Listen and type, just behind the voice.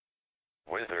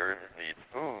Wizard needs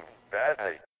food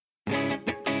badly.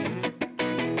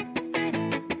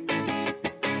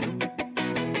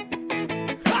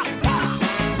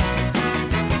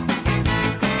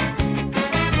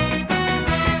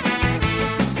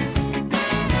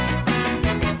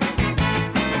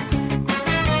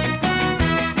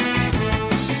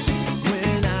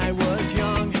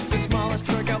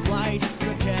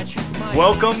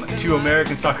 Welcome to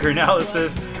American Soccer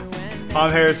Analysis. I'm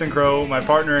Harrison Crow. My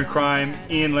partner in crime,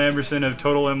 Ian Lamberson of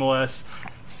Total MLS.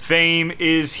 Fame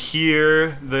is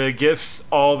here.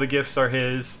 All the gifts are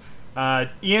his.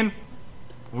 Ian,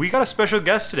 we got a special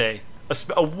guest today.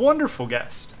 A wonderful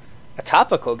guest. A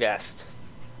topical guest.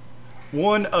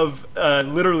 One of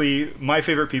literally my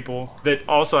favorite people that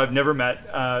also I've never met.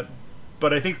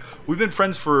 But I think we've been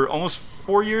friends for almost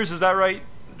 4 years. Is that right,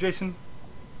 Jason?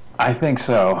 I think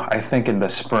so. I think in the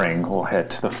spring we'll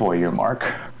hit the 4-year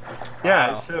mark. Yeah,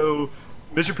 Wow. so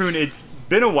Mr. Poon, it's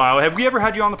been a while. Have we ever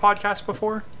had you on the podcast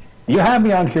before? You had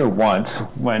me on here once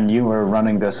when you were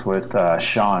running this with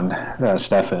Sean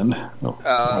Steffen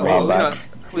a while back.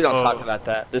 We don't talk about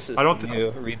that. This is I don't the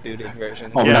new rebooted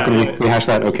version. Oh, we're not Yeah. going to rehash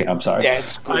that? Okay, I'm sorry. Yeah,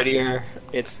 it's grittier.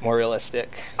 It's more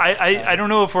realistic. I don't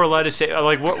know if we're allowed to say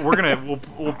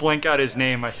we'll blank out his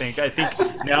name. I think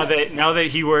now that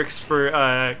he works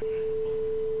for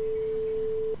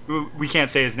we can't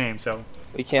say his name, so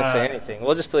We can't say anything.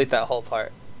 We'll just delete that whole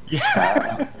part.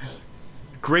 yeah.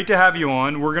 Great to have you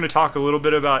on. We're going to talk a little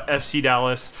bit about FC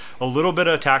Dallas, a little bit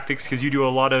of tactics because you do a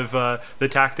lot of the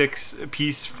tactics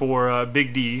piece for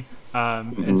Big D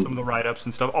and some of the write-ups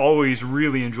and stuff. Always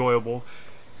really enjoyable.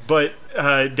 But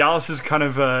Dallas is kind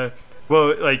of I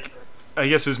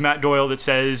guess it was Matt Doyle that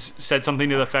said something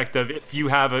to the effect of, if you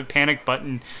have a panic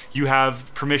button, you have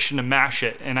permission to mash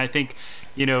it. And I think,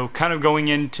 kind of going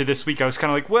into this week, I was kind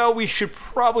of like, well, we should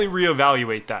probably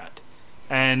reevaluate that.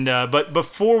 And but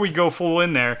before we go full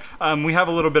in there, we have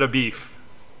a little bit of beef.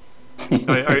 We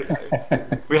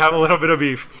have a little bit of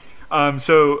beef.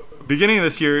 So beginning of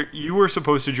this year, you were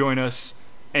supposed to join us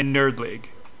in Nerd League.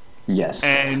 Yes.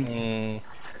 And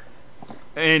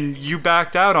you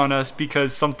backed out on us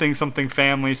because something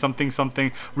family,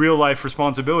 something real life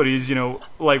responsibilities,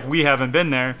 like we haven't been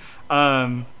there.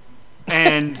 And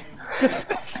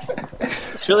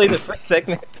It's really the first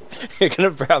segment. You're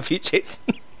going to browbeat Jason.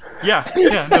 yeah,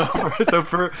 no. So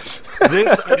for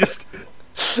this,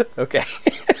 Okay.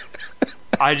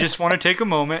 I just want to take a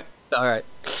moment All right.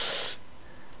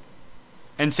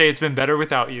 and say it's been better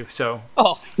without you. So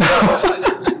Oh.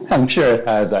 I'm sure it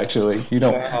has, actually.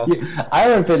 Wow. I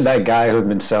haven't been that guy who's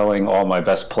been selling all my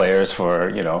best players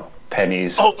for,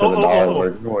 pennies to the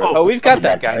dollar. Oh, we've got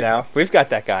that guy now. We've got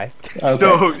that guy. Okay.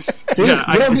 So See, we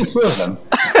don't need two of them.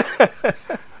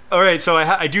 all right, so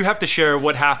I do have to share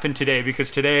what happened today,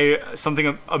 because today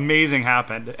something amazing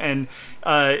happened, and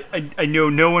I know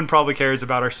no one probably cares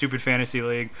about our stupid fantasy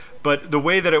league, but the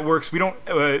way that it works, we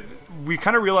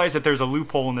kind of realize that there's a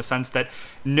loophole in the sense that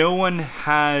no one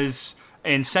has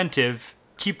an incentive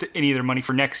keep any of their money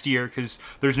for next year, because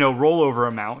there's no rollover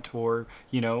amount or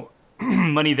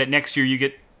money that next year you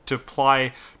get to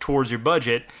apply towards your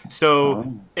budget.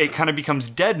 So it kind of becomes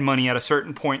dead money at a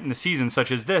certain point in the season,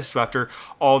 such as this, after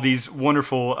all these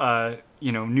wonderful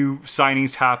new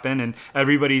signings happen and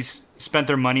everybody's spent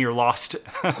their money or lost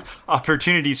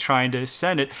opportunities trying to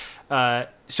send it.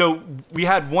 So we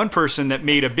had one person that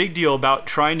made a big deal about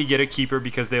trying to get a keeper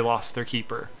because they lost their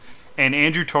keeper. And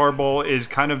Andrew Tarbell is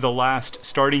kind of the last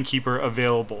starting keeper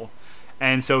available.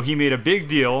 And so he made a big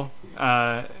deal,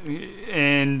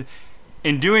 and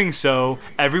in doing so,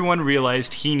 everyone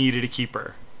realized he needed a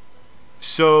keeper.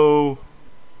 So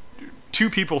two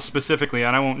people specifically,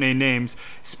 and I won't name names,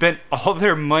 spent all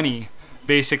their money,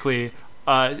 basically,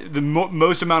 the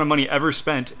most amount of money ever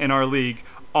spent in our league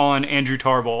on Andrew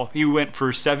Tarbell. He went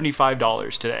for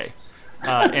 $75 today in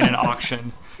an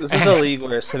auction. This is a league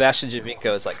where Sebastian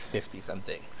Javinko is like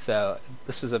 50-something. So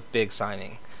this was a big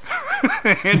signing.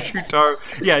 Andrew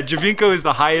Javinko is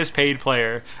the highest paid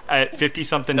player at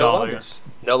 $50-something. No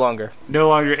longer. No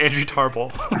longer Andrew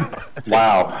Tarbell.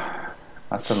 Wow.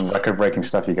 That's some record-breaking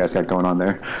stuff you guys got going on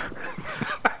there.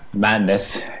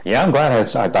 Madness. Yeah, I'm glad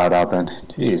I bowed out then.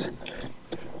 Jeez.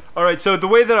 All right, so the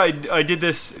way that I did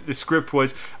the script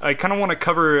was I kind of want to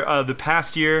cover the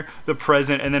past year, the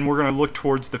present, and then we're going to look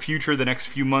towards the future, the next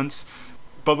few months.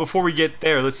 But before we get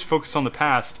there, let's focus on the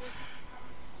past.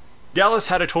 Dallas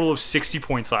had a total of 60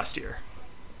 points last year.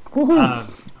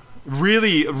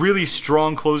 Really, really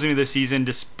strong closing to the season,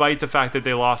 despite the fact that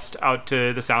they lost out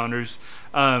to the Sounders,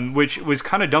 which was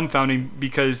kind of dumbfounding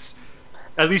because,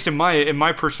 at least in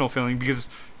my personal feeling, because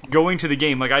going to the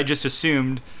game, like I just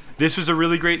assumed this was a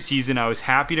really great season. I was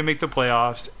happy to make the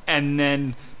playoffs, and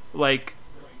then like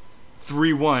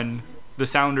 3-1, the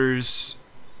Sounders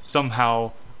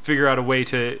somehow figure out a way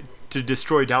to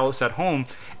destroy Dallas at home,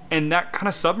 and that kind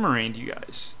of submarined you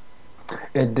guys.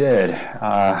 It did.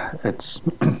 It's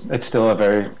still a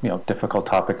very difficult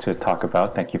topic to talk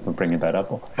about. Thank you for bringing that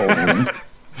up, old wounds.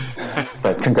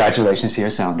 But congratulations to your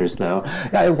Sounders, though.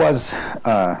 Yeah, it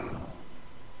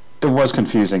was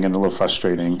confusing and a little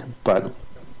frustrating, but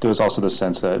there was also the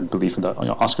sense that belief that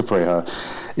Oscar Pereira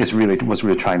was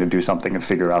really trying to do something and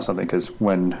figure out something. Because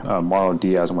when Mauro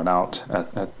Diaz went out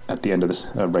at the end of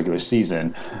this regular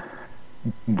season,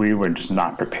 we were just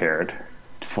not prepared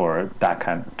for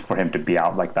him to be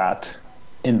out like that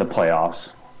in the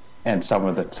playoffs, and some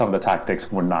of the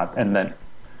tactics were not. And then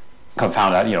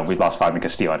found out we lost Fabian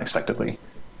Castillo unexpectedly.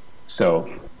 So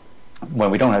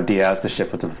when we don't have Diaz, the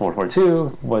shift to the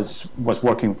 4-4-2 was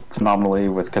working phenomenally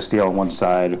with Castillo on one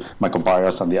side, Michael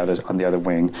Barrios on the other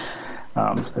wing.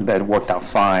 That worked out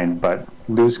fine, but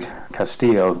lose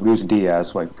Castillo, lose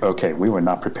Diaz. Like, okay, we were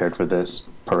not prepared for this.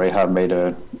 Pareja made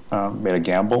a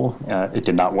gamble. It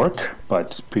did not work,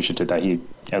 but appreciated that he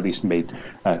at least made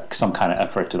some kind of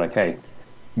effort to hey,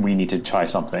 we need to try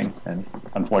something. And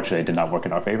unfortunately, it did not work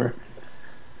in our favor.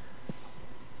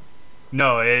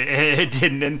 No, it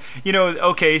didn't. And,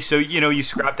 okay, so, you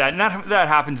scrap that. And that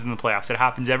happens in the playoffs. It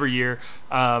happens every year.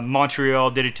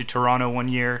 Montreal did it to Toronto one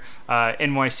year.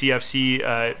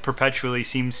 NYCFC perpetually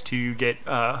seems to get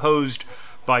hosed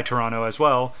by Toronto as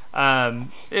well.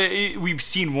 We've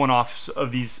seen one-offs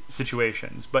of these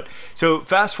situations. But so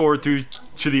fast forward through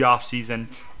to the off-season.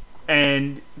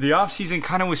 And the off-season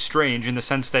kind of was strange in the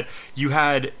sense that you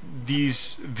had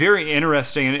these very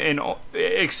interesting and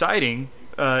exciting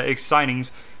signings,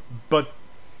 but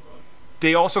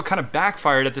they also kind of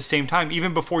backfired at the same time,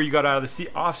 even before you got out of the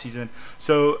off-season.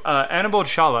 So Anibal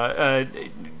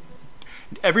Chala,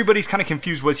 everybody's kind of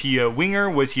confused. Was he a winger?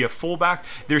 Was he a fullback?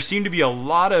 There seemed to be a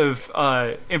lot of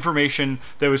information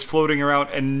that was floating around,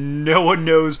 and no one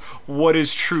knows what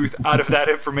is truth out of that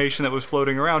information that was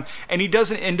floating around. And he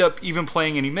doesn't end up even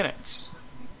playing any minutes.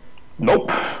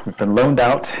 Nope, we've been loaned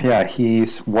out. Yeah, he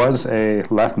was a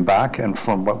left back, and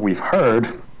from what we've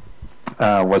heard,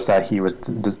 was that he was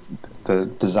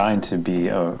designed to be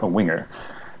a winger.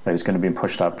 That he's going to be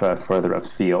pushed up further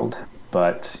upfield,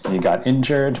 but he got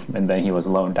injured, and then he was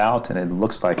loaned out, and it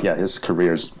looks like his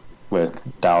career's with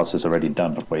Dallas is already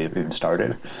done before he even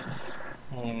started.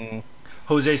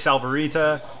 Jose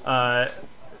Salvarita,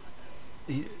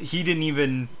 he didn't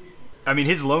even. I mean,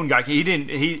 his loan guy, he didn't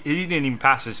even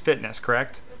pass his fitness,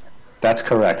 correct? That's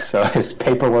correct. So his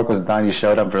paperwork was done. He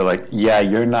showed up. We're like, yeah,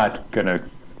 you're not gonna.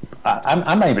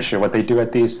 I'm not even sure what they do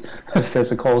at these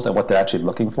physicals and what they're actually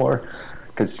looking for,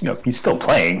 because he's still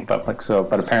playing, but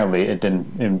but apparently it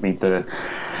didn't meet the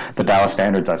Dallas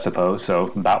standards, I suppose.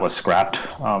 So that was scrapped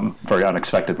very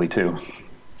unexpectedly too.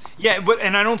 Yeah,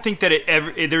 and I don't think that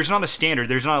there's not a standard.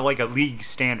 There's not like a league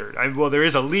standard. There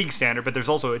is a league standard, but there's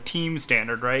also a team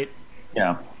standard, right?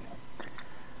 Yeah.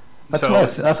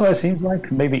 That's what it seems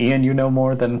like. Maybe Ian, you know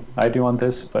more than I do on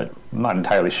this, but I'm not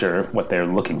entirely sure what they're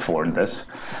looking for in this.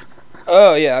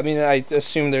 Oh yeah, I mean, I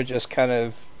assume they're just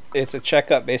it's a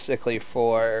checkup basically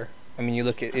for. I mean, you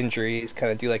look at injuries,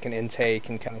 kind of do like an intake,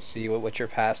 and kind of see what your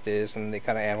past is, and they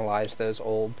kind of analyze those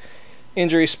old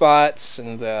injury spots,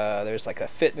 and there's like a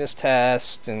fitness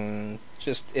test, and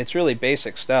just it's really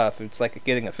basic stuff. It's like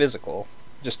getting a physical,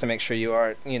 just to make sure you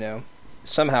aren't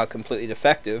somehow completely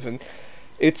defective. And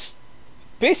it's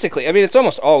basically, I mean, it's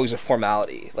almost always a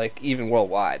formality, like even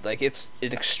worldwide. Like it's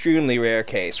an extremely rare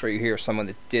case where you hear someone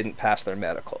that didn't pass their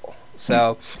medical.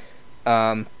 So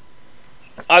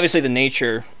obviously the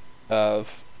nature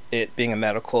of it being a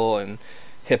medical and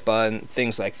HIPAA and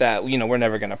things like that, we're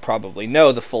never going to probably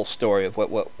know the full story of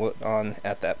what went on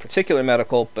at that particular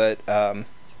medical, but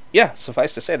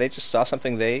suffice to say, they just saw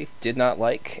something they did not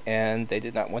like and they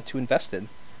did not want to invest in.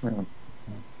 Mm-hmm.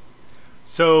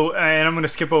 So, and I'm going to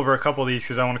skip over a couple of these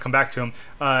because I want to come back to him.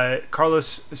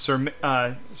 Carlos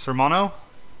Sermano?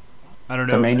 I don't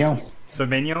know.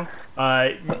 Sermano?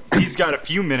 He's got a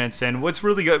few minutes in. What's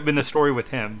really been the story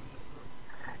with him?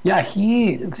 Yeah,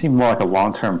 he seemed more like a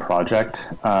long-term project.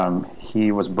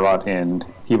 He was brought in.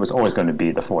 He was always going to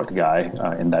be the fourth guy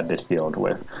in that midfield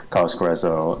with Carlos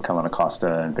Carrezo, Kellyn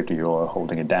Acosta, and Victor Ulloa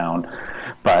holding it down.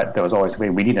 But there was always we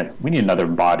need another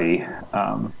body.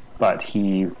 But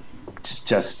he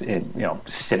just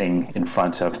sitting in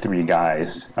front of three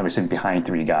guys. I mean, sitting behind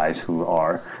three guys who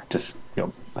are just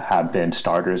have been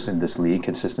starters in this league,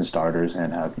 consistent starters,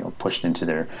 and have pushed into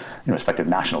their respective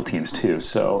national teams too.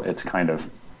 So it's kind of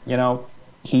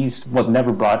was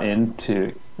never brought in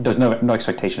to. There's no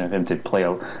expectation of him to play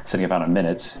a significant amount of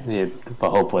minutes. The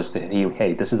hope was that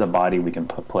hey, this is a body we can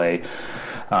play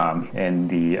in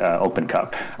the Open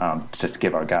Cup, just to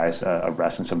give our guys a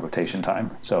rest and some rotation time.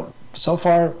 So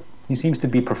far, he seems to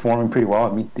be performing pretty well.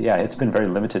 I mean, yeah, it's been very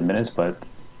limited minutes, but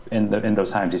in those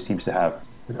times, he seems to have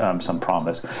some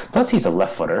promise. Plus, he's a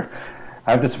left footer.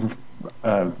 I have this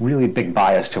really big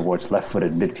bias towards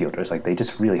left-footed midfielders. Like, they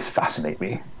just really fascinate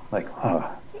me. Like, oh,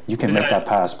 you can make that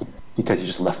pass because you're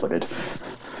just left-footed.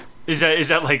 Is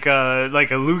that like a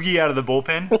loogie out of the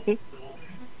bullpen?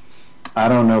 I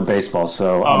don't know baseball,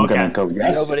 so I'm gonna go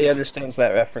yes. Nobody understands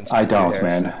that reference. I don't,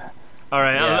 man. All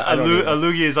right, Yeah, a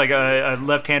loogie is like a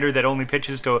left-hander that only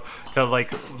pitches to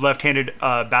like left-handed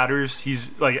batters.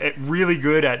 He's like really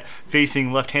good at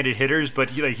facing left-handed hitters, but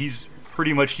he's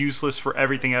pretty much useless for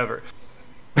everything ever.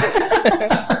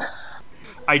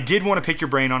 I did want to pick your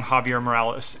brain on Javier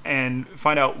Morales and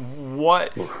find out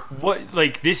what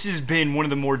like this has been one of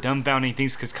the more dumbfounding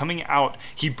things, because coming out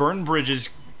he burned bridges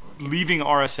leaving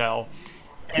RSL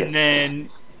and Yes. then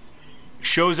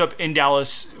shows up in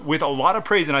Dallas with a lot of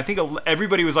praise, and I think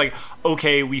everybody was like,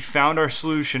 okay, we found our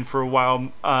solution for a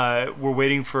while. We're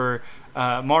waiting for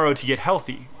Mauro to get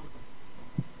healthy.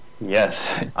 Yes,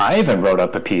 I even wrote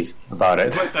up a piece about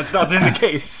it. But that's not been the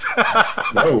case.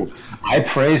 No, I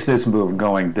praised this move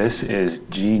going, this is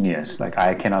genius. Like,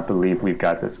 I cannot believe we've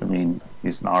got this. I mean,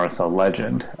 he's an RSL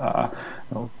legend.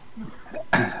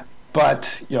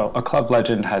 But, a club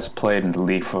legend has played in the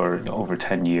league for over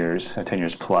 10 years, 10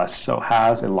 years plus, so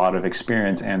has a lot of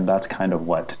experience, and that's kind of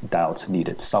what Dallas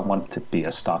needed, someone to be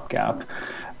a stopgap.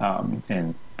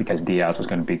 And because Diaz was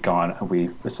going to be gone,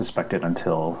 we suspected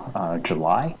until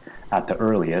July at the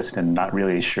earliest, and not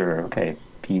really sure, okay,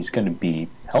 he's going to be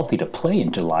healthy to play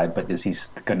in July, but is he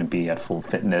going to be at full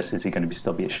fitness? Is he going to be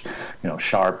still be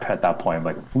sharp at that point?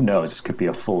 Like, who knows? This could be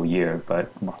a full year, but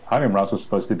Javier Morales was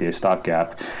supposed to be a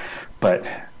stopgap. But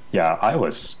yeah, I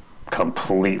was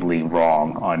completely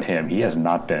wrong on him. He has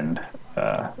not been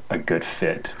a good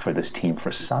fit for this team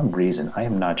for some reason. I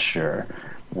am not sure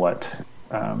what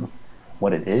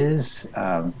it is.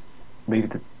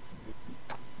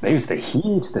 Maybe it's the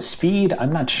heat, the speed.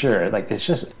 I'm not sure. Like, he's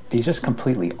just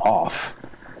completely off.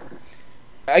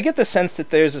 I get the sense that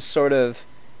there's a sort of,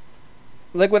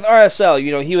 like with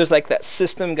RSL, he was like that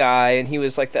system guy, and he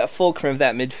was like that fulcrum of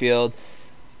that midfield.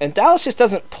 And Dallas just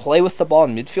doesn't play with the ball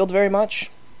in midfield very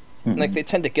much. Mm-hmm. Like, they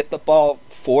tend to get the ball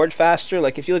forward faster.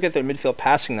 Like, if you look at their midfield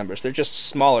passing numbers, they're just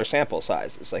smaller sample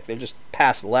sizes. Like, they're just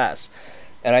pass less.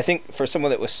 And I think for someone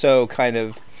that was so kind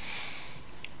of,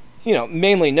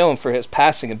 mainly known for his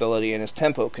passing ability and his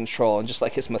tempo control and just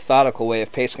like his methodical way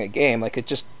of pacing a game, like, it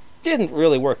just didn't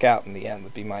really work out in the end,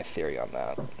 would be my theory on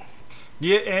that.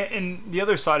 Yeah, and the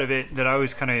other side of it that I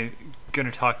was kind of going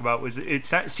to talk about was it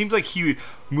seems like he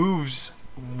moves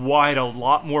wide a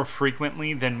lot more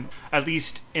frequently than, at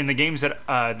least in the games that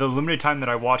the limited time that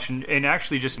I watched, and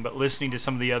actually just but listening to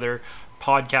some of the other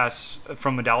podcasts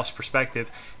from a Dallas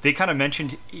perspective, they kind of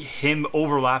mentioned him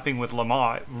overlapping with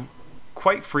Lamar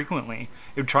quite frequently,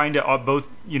 trying to both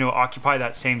occupy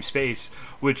that same space,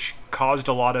 which caused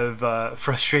a lot of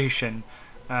frustration.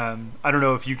 I don't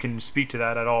know if you can speak to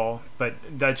that at all, but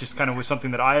that just kind of was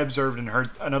something that I observed and heard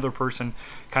another person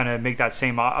kind of make that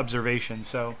same observation.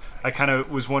 So I kind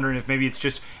of was wondering if maybe it's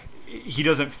just he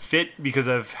doesn't fit because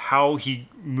of how he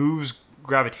moves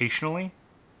gravitationally.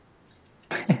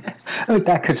 I mean,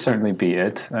 that could certainly be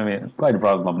it. I mean, glad you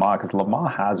brought up Lamar, because Lamar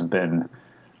has been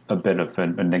a bit of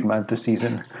an enigma this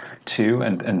season too,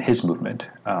 and his movement,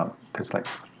 because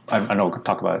I know we'll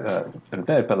talk about it in a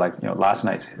bit, but last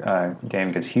night's game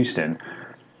against Houston,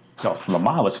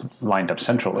 Lamar was lined up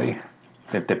centrally.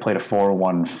 They played a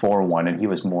 4-1-4-1, and he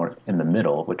was more in the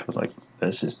middle, which was like,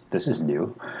 this is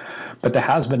new. But there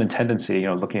has been a tendency,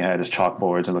 looking at his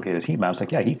chalkboards and looking at his heat maps,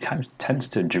 like, yeah, he tends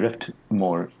to drift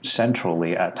more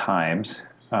centrally at times.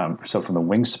 So from the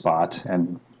wing spot,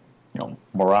 and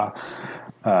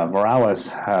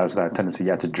Morales has that tendency,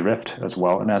 to drift as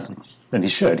well, and he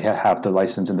should have the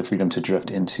license and the freedom to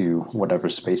drift into whatever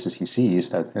spaces he sees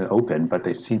that are open. But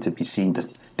they seem to be seeing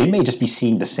they may just be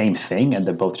seeing the same thing, and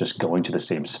they're both just going to the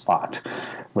same spot,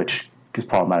 which is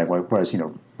problematic. Whereas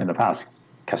in the past,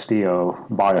 Castillo,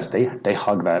 Barrios, they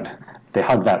hug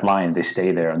that line, they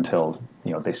stay there until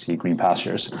they see green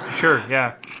pastures. Sure,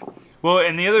 yeah. Well,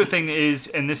 and the other thing is,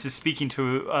 and this is speaking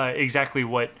to exactly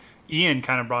what Ian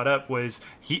kind of brought up, was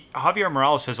Javier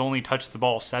Morales has only touched the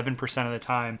ball 7% of the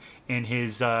time in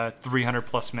his 300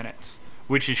 plus minutes,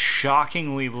 which is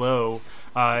shockingly low.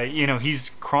 He's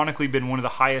chronically been one of the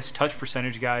highest touch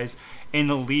percentage guys in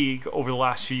the league over the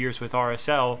last few years with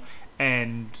RSL,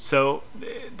 And so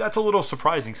that's a little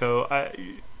surprising. So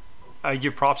I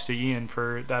give props to Ian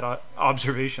for that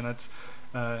observation. That's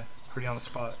pretty on the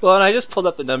spot. Well, and I just pulled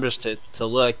up the numbers to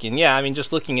look, and yeah, I mean,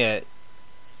 just looking at,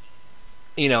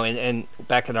 and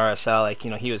back in RSL, like,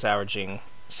 he was averaging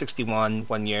 61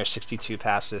 one year, 62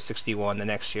 passes, 61 the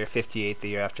next year, 58 the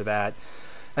year after that.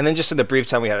 And then just in the brief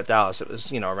time we had at Dallas, it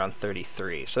was, around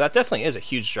 33. So that definitely is a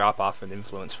huge drop-off in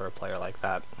influence for a player like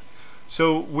that.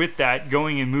 So with that,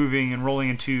 going and moving and rolling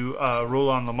into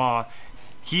Roland Lamah,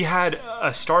 he had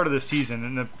a start of the season,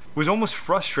 and it was almost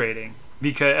frustrating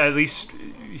because at least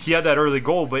he had that early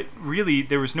goal, but really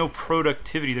there was no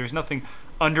productivity. There was nothing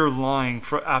underlying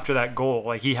after that goal.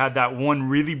 Like, he had that one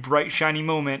really bright, shiny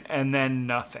moment, and then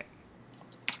nothing.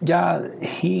 Yeah,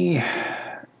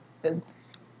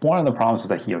 one of the problems is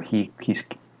that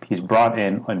he's brought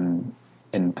in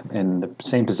the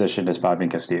same position as Fabian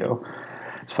Castillo.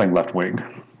 He's playing left wing,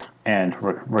 and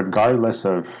regardless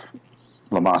of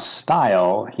Lamah's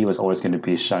style, he was always going to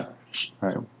be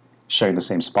sharing the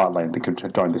same spotlight,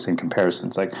 drawing the same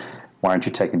comparisons. Like, why aren't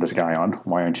you taking this guy on?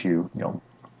 Why aren't you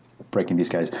breaking these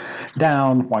guys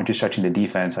down? Why aren't you stretching the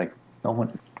defense? Like, no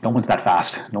one's that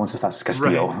fast. No one's as fast as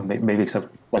Castillo. Right. Maybe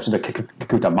except watching the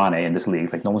Kikuta Mane in this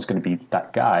league. Like, no one's going to be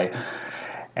that guy.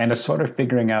 And it's sort of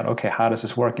figuring out, okay, how does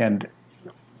this work? And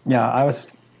yeah, I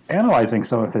was analyzing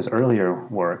some of his earlier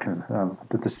work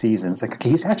the seasons. Like, okay,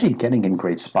 he's actually getting in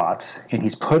great spots, and he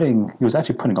was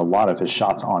actually putting a lot of his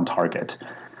shots on target.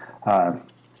 I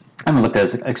haven't looked at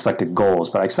his expected goals,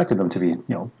 but I expected them to be,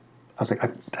 I was like,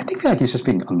 I think like he's just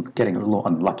getting a little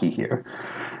unlucky here,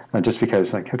 just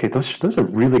because, like, okay, those are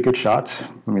really good shots.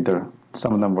 I mean,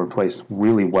 some of them were placed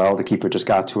really well. The keeper just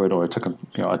got to it, or it took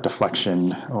a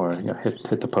deflection, or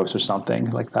hit the post or something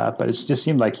like that. But it just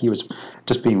seemed like he was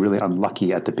just being really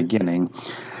unlucky at the beginning.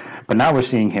 But now we're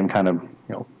seeing him kind of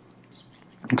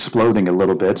exploding a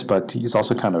little bit, but he's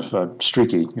also kind of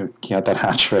streaky. He had that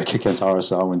hat trick against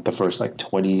RSL in the first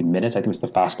 20 minutes. I think it was the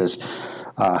fastest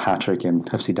hat trick in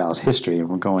FC Dallas history. And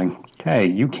we're going, hey,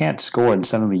 you can't score, and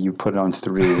suddenly you put it on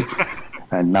 3,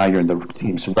 and now you're in the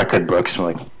team's record books.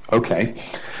 We're like, okay.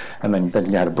 And then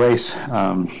you had a brace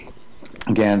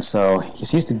again. So he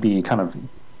seems to be kind of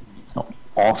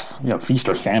off, feast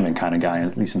or famine kind of guy,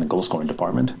 at least in the goal scoring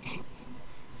department.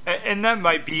 And that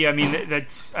might be,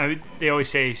 they always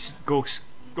say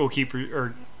goalkeeper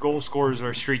or goal scorers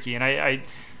are streaky, and I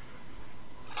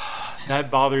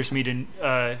that bothers me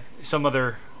to some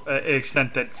other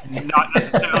extent that's not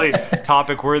necessarily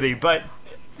topic worthy. But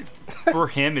for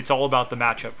him, it's all about the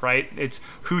matchup, right? It's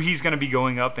who he's going to be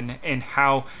going up, and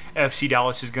how FC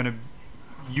Dallas is going to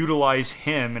utilize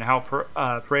him, and how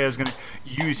Pereira is going to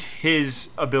use his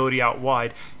ability out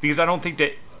wide. Because I don't think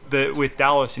that with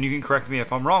Dallas, and you can correct me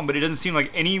if I'm wrong, but it doesn't seem like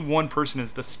any one person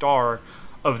is the star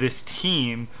of this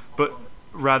team, but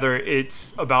rather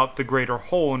it's about the greater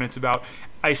whole, and it's about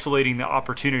isolating the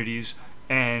opportunities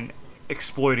and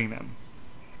exploiting them.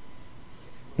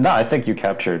 No, I think you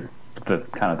captured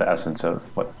the essence of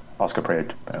what Oscar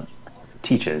Pereira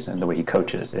teaches and the way he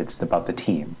coaches. It's about the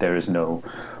team. There is no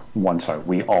one star.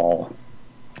 We all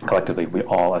collectively, we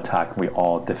all attack, we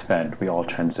all defend, we all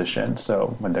transition.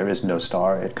 So when there is no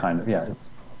star, it kind of,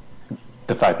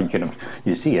 the fact that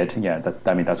you see it,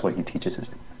 that's what he teaches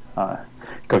his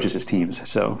coaches his teams,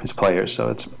 so his players. So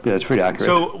it's pretty accurate.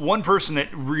 So one person that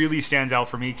really stands out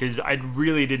for me, because I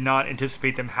really did not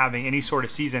anticipate them having any sort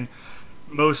of season,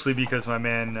 mostly because my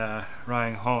man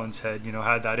Ryan Hollins had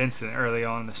that incident early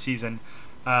on in the season,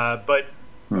 but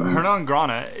Hernan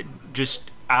Grana just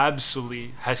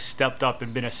absolutely has stepped up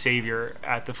and been a savior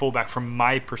at the fullback from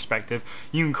my perspective.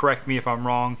 You can correct me if I'm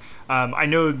wrong. I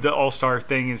know the All-Star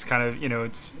thing is kind of,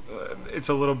 it's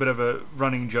a little bit of a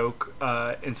running joke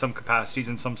in some capacities,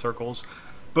 in some circles,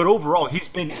 but overall he's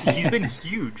been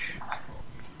huge.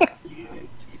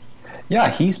 Yeah,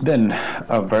 he's been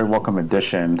a very welcome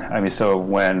addition. I mean, so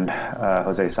when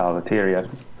Jose Salvatierra,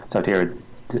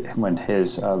 when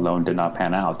his loan did not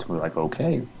pan out, we were like,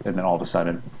 okay, and then all of a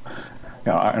sudden,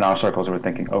 in our circles, we're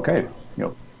thinking, okay,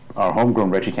 our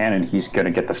homegrown Reggie Cannon, he's going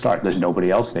to get the start. There's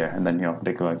nobody else there. And then,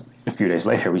 they go a few days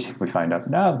later, we find out,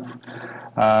 no,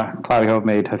 Claudio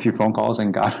made a few phone calls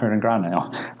and got Hernan Grana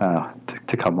now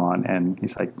to come on. And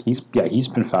he's he's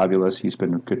been fabulous. He's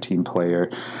been a good team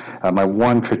player. My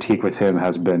one critique with him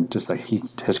has been just like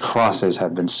his crosses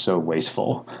have been so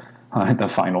wasteful in the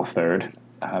final third.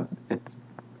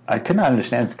 I could not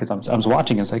understand because I was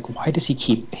watching and it's like, why does he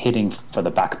keep hitting for the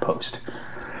back post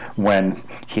when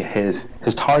his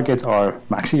targets are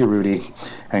Maxi Urruti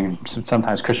and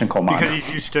sometimes Christian Coleman? Because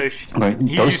he's used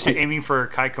to aiming for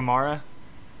Kai Kamara.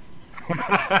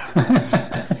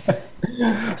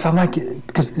 So I'm like,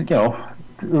 because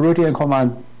Rudy and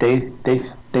Coleman, they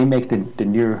make the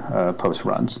near post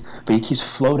runs, but he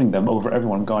keeps floating them over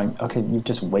everyone, going, okay, you've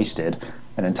just wasted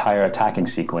an entire attacking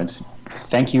sequence.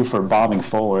 Thank you for bombing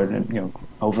forward and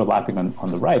overlapping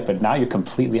on the right, but now you're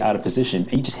completely out of position,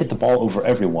 and you just hit the ball over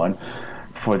everyone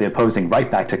for the opposing right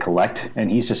back to collect,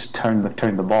 and he's just turned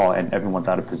the ball, and everyone's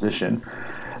out of position.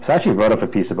 So I actually wrote up a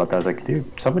piece about that. I was like,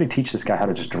 dude, somebody teach this guy how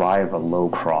to just drive a low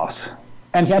cross.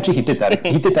 And he did that.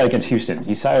 He did that against Houston.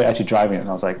 He started actually driving it, and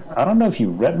I was like, I don't know if you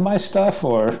read my stuff,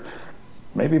 or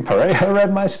maybe Pereira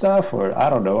read my stuff, or I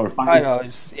don't know. Or I know,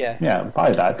 yeah,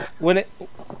 probably that.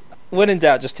 When in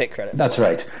doubt, just take credit. That's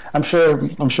right. I'm sure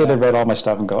they read all my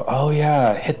stuff and go, oh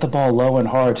yeah, hit the ball low and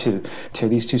hard to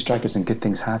these two strikers and good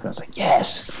things happen. I was like,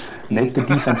 yes, make the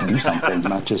defense do something,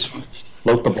 not just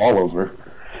float the ball over.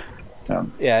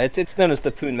 Yeah, it's known as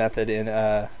the Poon method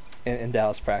in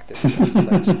Dallas practice. So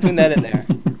just put that in there.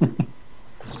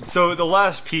 So the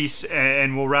last piece,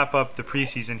 and we'll wrap up the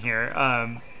preseason here.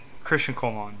 Christian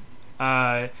Coleman.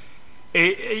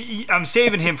 I'm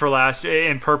saving him for last,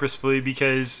 and purposefully,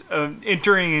 because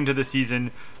entering into the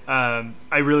season,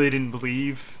 I really didn't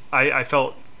believe. I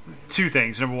felt two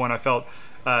things. Number one, I felt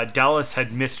Dallas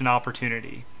had missed an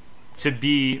opportunity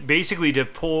to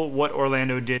pull what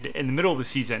Orlando did in the middle of the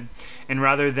season, and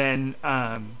rather than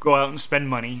go out and spend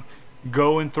money,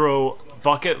 go and throw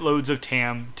bucket loads of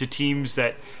TAM to teams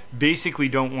that basically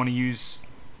don't want to use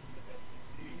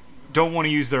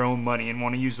their own money and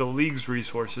want to use the league's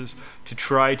resources to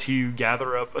try to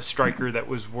gather up a striker that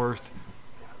was worth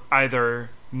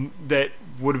either that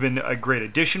would have been a great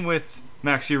addition with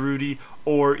Maxi Urruti,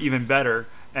 or even better.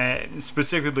 And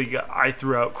specifically, I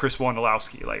threw out Chris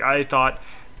Wondolowski. Like, I thought,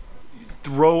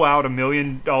 throw out $1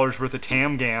 million worth of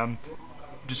TAM GAM,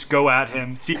 just go at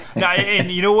him. See, now, and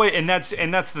you know what? And that's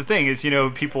the thing is,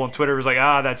 people on Twitter was like,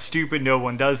 that's stupid. No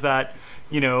one does that.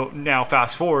 Now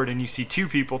fast forward and you see 2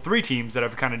 people, 3 teams that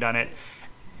have kind of done it.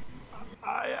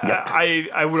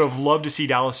 I would have loved to see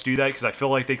Dallas do that, because I feel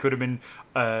like they could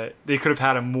have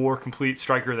had a more complete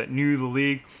striker that knew the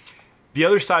league. The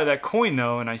other side of that coin,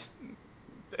 though, and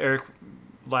Eric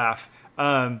laugh,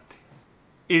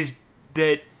 is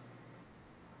that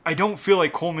I don't feel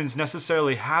like Coleman's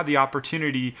necessarily had the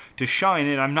opportunity to shine,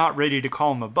 and I'm not ready to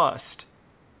call him a bust.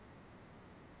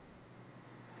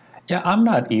 Yeah, I'm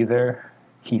not either.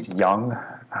 He's young.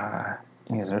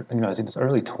 He's in his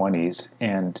early 20s,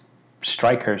 and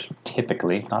strikers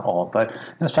typically, not all, but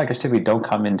strikers typically don't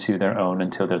come into their own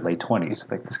until their late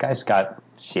 20s. Like, this guy's got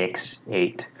 6,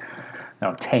 8,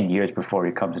 10 years before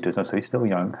he comes into his own, so he's still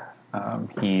young.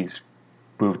 He's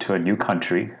moved to a new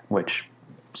country, which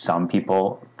some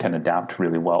people can adapt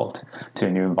really well to a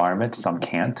new environment. Some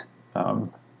can't.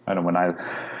 I know when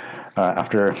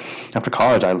after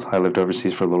college, I lived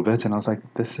overseas for a little bit, and I was like,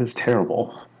 this is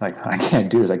terrible. Like, I can't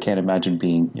do this. I can't imagine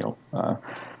being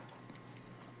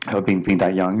being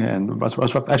that young, and I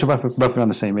was actually roughly around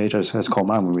the same age as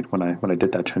Coleman when I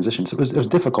did that transition. So it was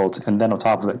difficult, and then on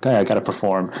top of it, I got to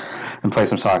perform and play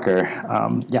some soccer.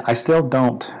 I still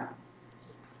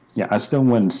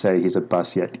wouldn't say he's a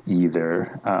bust yet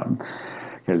either,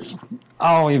 because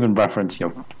I'll even reference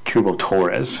Cubo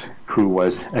Torres, who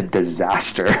was a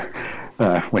disaster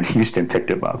when Houston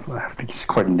picked him up. I think he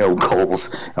scored no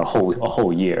goals a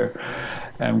whole year.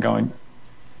 And I'm going,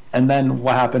 and then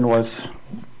what happened was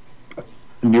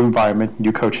a new environment,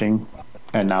 new coaching,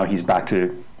 and now he's back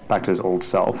to his old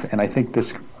self. And I think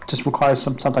this just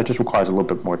sometimes just requires a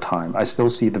little bit more time. I still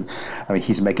see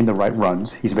he's making the right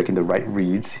runs, he's making the right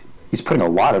reads. He's putting a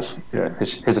lot of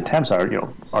his attempts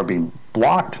are being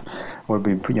blocked, or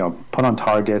being put on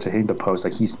target, or hitting the post.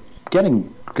 Like, he's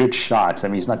getting good shots. I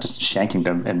mean, he's not just shanking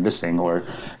them and missing, or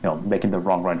making the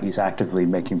wrong run. He's actively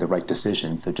making the right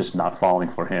decisions. They're just not falling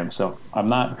for him. So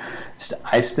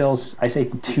I say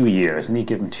 2 years. I need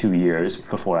to give him 2 years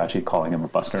before actually calling him a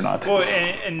bust or not. Well,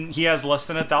 and he has less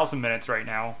than 1,000 minutes right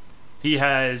now. He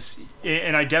has,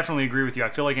 and I definitely agree with you. I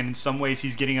feel like in some ways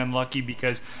he's getting unlucky,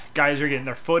 because guys are getting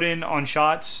their foot in on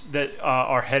shots that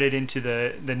are headed into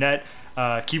the net.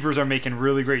 Keepers are making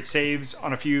really great saves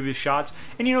on a few of his shots.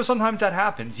 And, sometimes that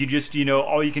happens. You just,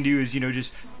 all you can do is,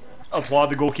 just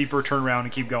applaud the goalkeeper, turn around,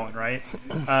 and keep going, right?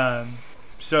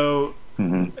 So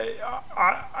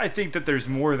I think that there's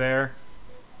more there.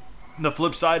 The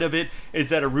flip side of it is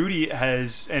that Urruti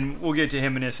has, and we'll get to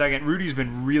him in a second, Rudy's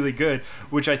been really good,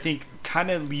 which I think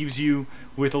kind of leaves you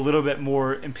with a little bit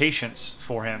more impatience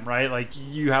for him, right? Like,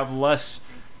 you have less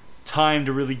time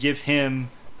to really give him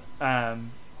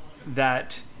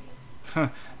that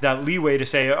that leeway to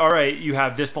say, all right, you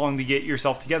have this long to get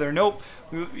yourself together. Nope,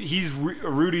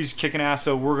 Rudy's kicking ass,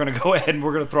 so we're going to go ahead and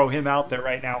we're going to throw him out there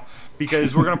right now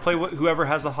because we're going to play whoever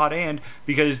has the hot hand,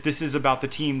 because this is about the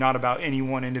team, not about any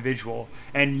one individual.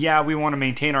 And yeah, we want to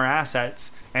maintain our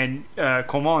assets, and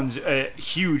Coleman's a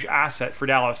huge asset for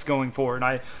Dallas going forward.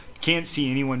 I can't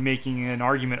see anyone making an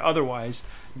argument otherwise.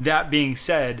 That being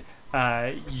said,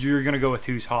 you're going to go with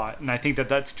who's hot, and I think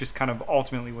that's just kind of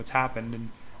ultimately what's happened, and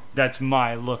that's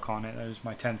my look on it. That was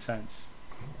my 10 cents.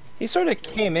 He sort of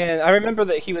came in. I remember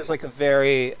that he was like a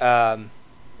very,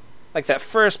 like that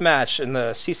first match in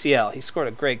the CCL, he scored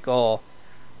a great goal.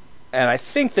 And I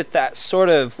think that sort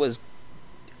of was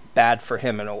bad for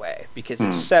him in a way, because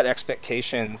it set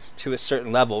expectations to a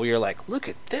certain level where you're like, look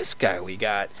at this guy we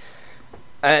got.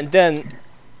 And then,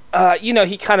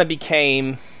 he kind of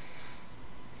became...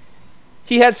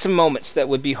 He had some moments that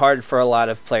would be hard for a lot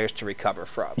of players to recover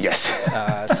from. Yes.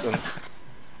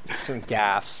 Some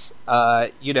gaffes.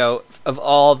 Of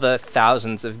all the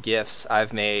thousands of GIFs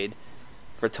I've made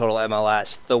for Total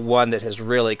MLS, the one that has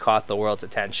really caught the world's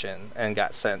attention and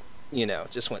got sent,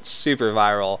 just went super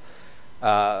viral,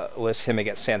 was him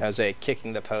against San Jose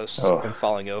kicking the post and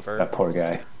falling over. That poor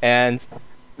guy. And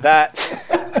that...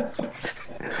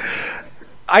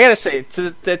 I gotta say,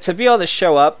 to be able to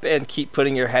show up and keep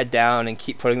putting your head down and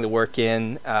keep putting the work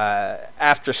in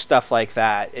after stuff like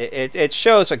that, it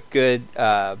shows a good,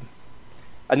 a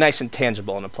nice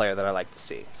intangible in a player that I like to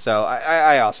see. So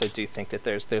I also do think that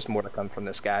there's more to come from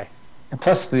this guy. And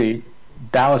plus, the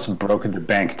Dallas broke the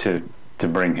bank to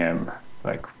bring him.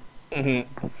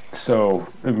 So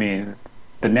I mean,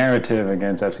 the narrative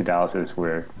against FC Dallas is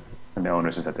where the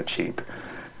owners just at the cheap.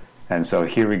 And so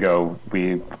here we go.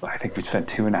 I think we spent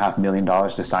 $2.5 million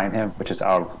to sign him, which is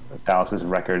our Dallas's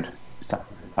record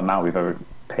amount we've ever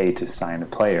paid to sign a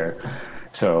player.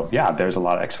 So yeah, there's a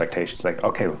lot of expectations. Like,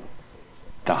 okay,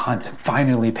 the Hunt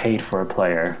finally paid for a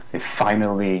player. They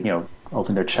finally,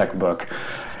 opened their checkbook.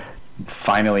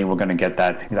 Finally, we're going to get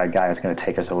that guy is going to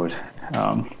take us over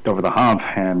the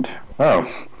hump. And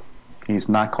he's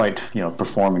not quite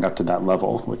performing up to that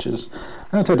level, which is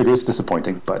to a degree it's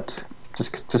disappointing, but.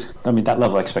 Just that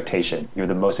level of expectation. You're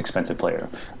the most expensive player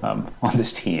on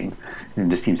this team in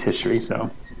this team's history. So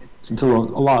it's a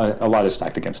lot is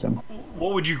stacked against him.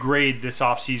 What would you grade this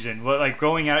offseason?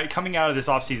 Coming out of this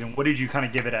offseason, what did you kind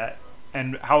of give it at,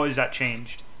 and how has that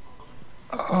changed?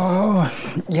 Oh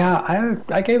yeah,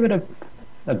 I gave it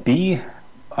a B.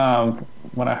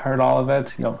 When I heard all of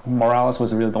it, Morales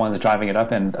was really the one that's driving it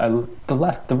up, and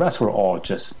the rest were all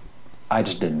just. I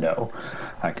just didn't know.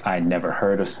 I'd never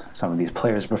heard of some of these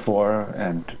players before,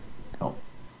 and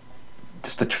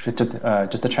just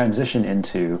the transition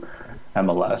into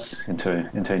MLS,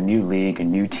 into a new league, a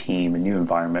new team, a new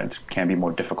environment can be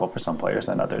more difficult for some players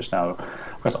than others. Now,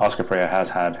 of course, Oscar Pareja has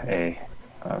had a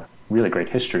really great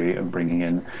history of bringing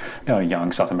in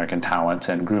young South American talent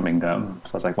and grooming them.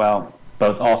 So I was like, well,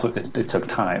 both also it took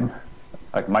time.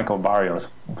 Like Michael Barrios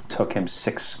took him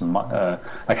 6 months,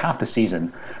 half the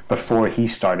season before he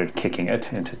started kicking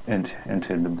it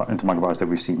into Michael Barrios that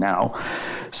we see now.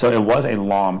 So it was a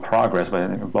long progress, but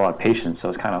a lot of patience. So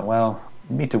it's kind of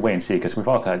we need to wait and see, because we've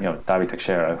also had David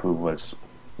Teixeira, who was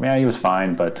he was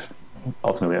fine, but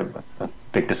ultimately a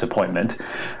big disappointment.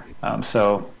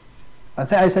 So I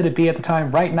said a B at the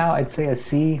time. Right now, I'd say a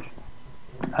C,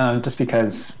 just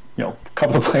because a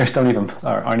couple of players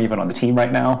aren't even on the team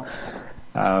right now.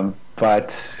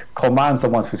 But Coleman's the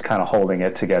one who's kind of holding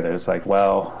it together. It's like,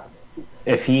 well,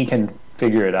 if he can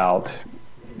figure it out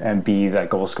and be that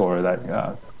goal scorer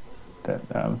that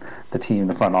the team in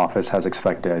the front office has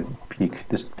expected,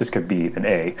 this could be an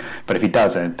A. But if he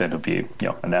doesn't, then it'll be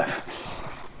an F.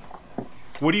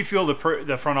 What do you feel the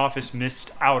front office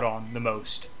missed out on the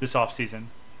most this offseason?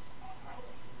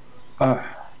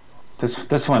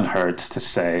 This one hurts to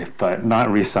say, but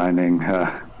not re-signing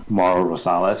Mauro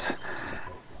Rosales.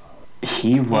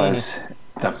 He was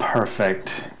the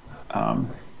perfect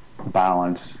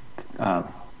balance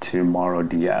to Mauro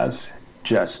Diaz.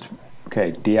 Just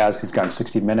Diaz, who's gotten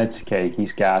 60 minutes.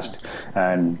 He's gassed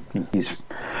and he's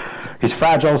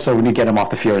fragile, so we need to get him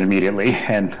off the field immediately.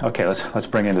 And let's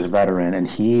bring in this veteran. And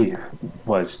he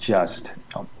was just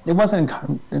it wasn't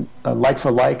like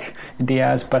for like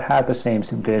Diaz, but had the same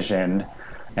vision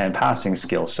and passing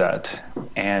skill set.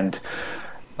 And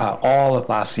all of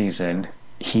last season,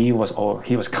 he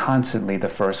was constantly the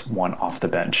first one off the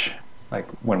bench, like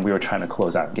when we were trying to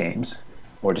close out games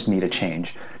or just need a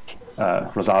change.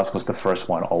 Rosales was the first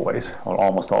one always, or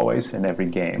almost always, in every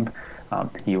game.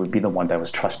 He would be the one that was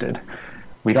trusted.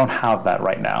 We don't have that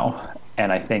right now,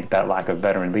 And I think that lack of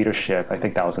veteran leadership, I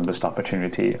think that was a missed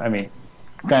opportunity. I mean,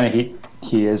 granted,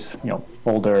 he is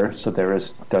older, so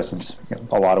there's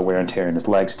a lot of wear and tear in his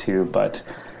legs too. But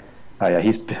yeah,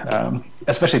 he's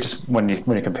especially just when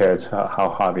you compare it to how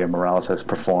Javier Morales has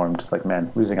performed. It's like,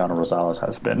 man, losing out on Rosales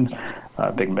has been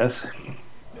a big miss.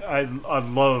 I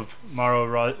love Mauro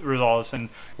Rosales. And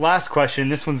last question,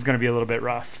 this one's going to be a little bit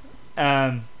rough.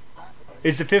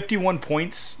 Is the 51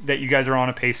 points that you guys are on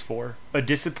a pace for a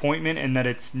disappointment in that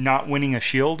it's not winning a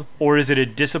Shield, or is it a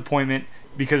disappointment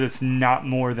because it's not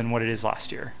more than what it is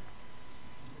last year?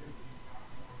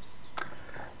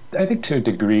 I think to a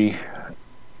degree,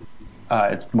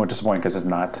 it's more disappointing because it's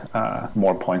not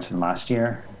more points than last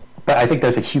year. But I think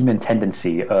there's a human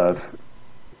tendency of,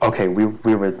 okay, we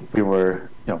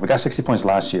got 60 points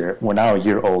last year. We're now a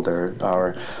year older.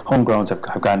 Our homegrowns have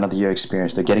got another year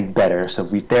experience. They're getting better. So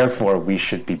therefore we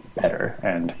should be better.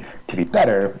 And to be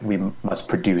better, we must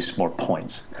produce more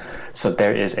points. So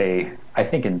there is I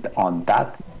think on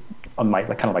my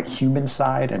kind of like human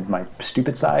side and my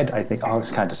stupid side, I think,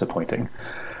 it's kind of disappointing.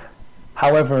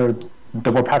 However,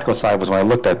 the more practical side was when I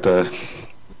looked at the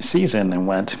season and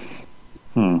went,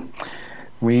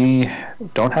 we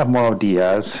don't have Mauro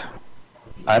Diaz.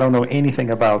 I don't know anything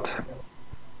about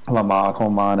Lamar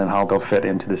Coleman and how they'll fit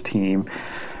into this team.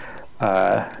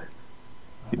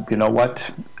 You know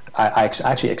what? I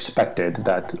actually expected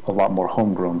that a lot more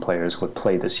homegrown players would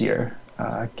play this year,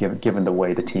 given the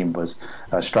way the team was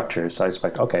structured. So I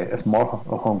expect, okay, if more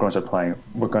homegrowns are playing,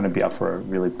 we're going to be up for a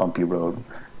really bumpy road.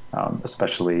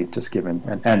 Especially just given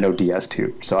and no DS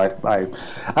too. So I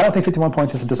don't think 51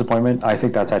 points is a disappointment. I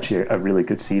think that's actually a really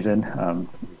good season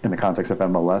in the context of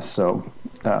MLS. So,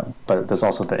 but there's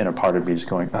also the inner part of me just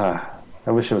going, I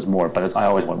wish it was more, but I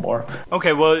always want more.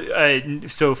 Okay, well,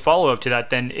 so follow up to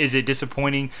that then, is it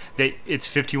disappointing that it's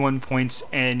 51 points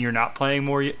and you're not playing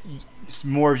more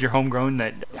of your homegrown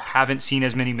that haven't seen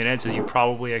as many minutes as you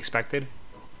probably expected?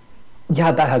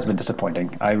 Yeah, that has been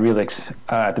disappointing. I really,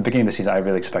 at the beginning of the season, I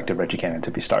really expected Reggie Cannon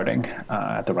to be starting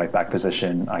at the right back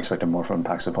position. I expected more from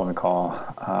Paxton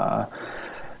Pomykal.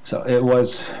 So it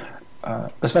was,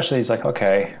 especially it's like,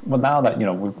 okay, well now that,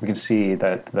 we can see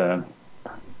that the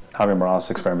Javier Morales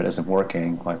experiment isn't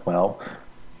working, like, well,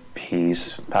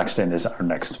 Paxton is our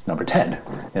next number 10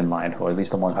 in line, or at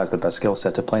least the one who has the best skill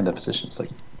set to play in the position. It's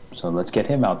like, so let's get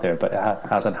him out there, but it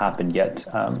hasn't happened yet.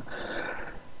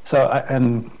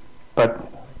 But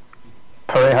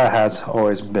Pareja has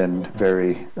always been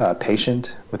very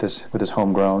patient with his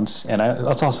homegrowns, and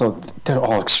that's also, they're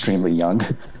all extremely young.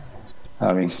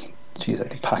 I mean, geez, I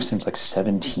think Paxton's like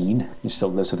 17. He still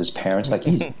lives with his parents. Like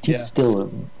he's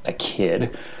still a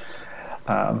kid.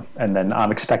 And then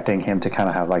I'm expecting him to kind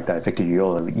of have like that Victor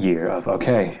Ulloa year of,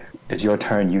 okay, it's your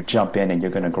turn. You jump in and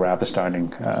you're going to grab the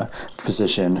starting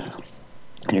position.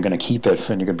 And you're going to keep it,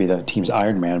 and you're going to be the team's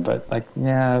Iron Man. But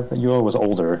Ulloa was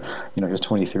older. He was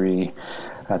 23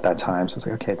 at that time. So it's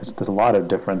like, okay, there's a lot of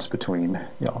difference between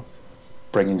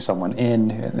bringing someone in,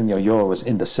 and Ulloa was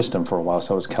in the system for a while.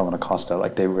 So was Kellen Acosta.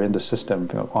 Like they were in the system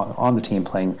on the team,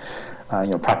 playing,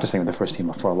 practicing with the first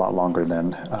team for a lot longer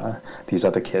than these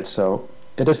other kids. So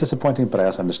it is disappointing, but I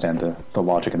also understand the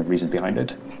logic and the reason behind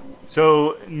it.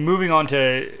 So moving on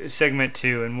to segment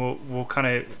 2, and we'll kind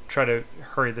of try to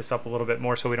hurry this up a little bit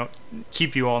more so we don't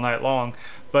keep you all night long.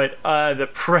 But the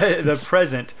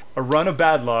present, a run of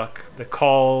bad luck, the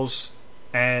calls,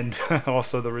 and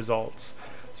also the results.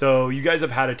 So you guys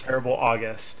have had a terrible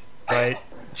August, right?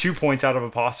 2 points out of a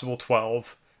possible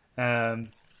 12. 4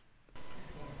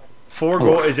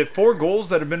 goals. Is it 4 goals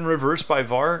that have been reversed by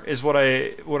VAR? Is what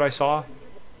I saw.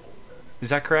 Is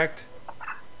that correct?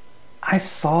 I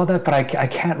saw that, but I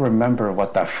can't remember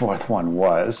what that fourth one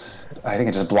was. I think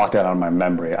I just blocked it out of my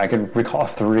memory. I can recall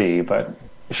 3, but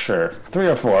sure, 3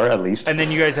 or 4 at least. And then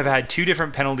you guys have had 2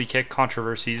 different penalty kick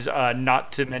controversies.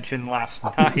 Not to mention last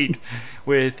night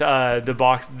with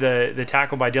the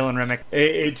tackle by Dylan Remick.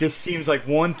 It just seems like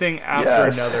one thing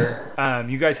after another.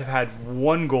 You guys have had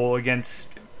 1 goal against.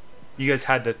 You guys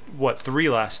had 3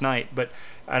 last night, but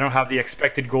I don't have the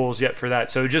expected goals yet for that.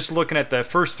 So just looking at the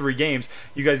first 3 games,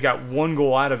 you guys got 1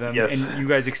 goal out of them, and you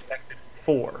guys expected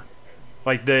 4.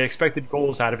 Like the expected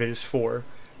goals out of it is 4.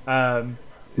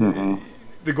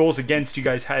 The goals against, you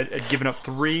guys had given up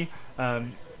 3,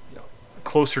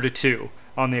 closer to 2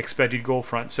 on the expected goal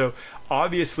front. So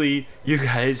obviously you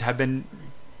guys have been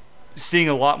seeing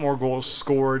a lot more goals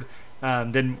scored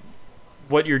than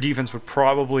what your defense would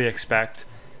probably expect.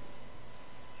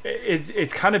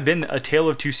 It's kind of been a tale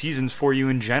of 2 seasons for you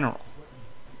in general.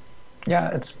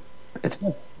 Yeah, it's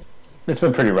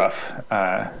been pretty rough,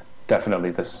 to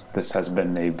definitely this has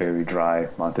been a very dry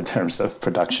month in terms of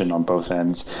production on both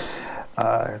ends.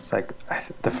 It's like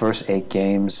the first 8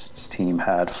 games, this team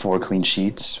had 4 clean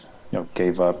sheets.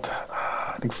 Gave up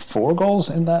I think 4 or 5 goals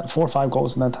in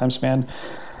that time span.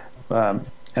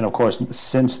 And of course,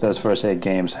 since those first 8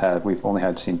 games, we've only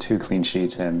seen 2 clean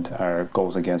sheets, and our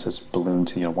goals against has ballooned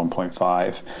to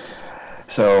 1.5.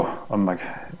 So I'm like,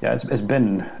 yeah, it's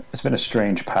been a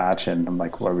strange patch, and I'm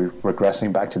like, are we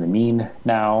regressing back to the mean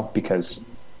now? Because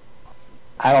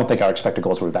I don't think our expected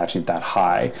goals were actually that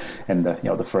high in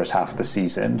the first half of the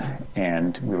season,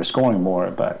 and we were scoring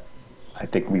more, but I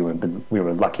think we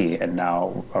were lucky, and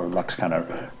now our luck's kind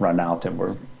of run out, and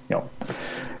we're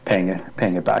paying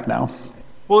it back now.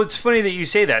 Well, it's funny that you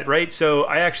say that, right? So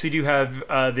I actually do have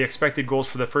the expected goals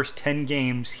for the first 10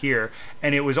 games here,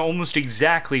 and it was almost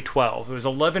exactly 12. It was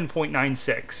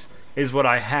 11.96 is what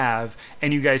I have,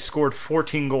 and you guys scored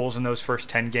 14 goals in those first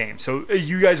 10 games. So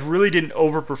you guys really didn't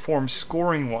overperform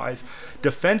scoring-wise.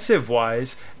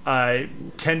 Defensive-wise,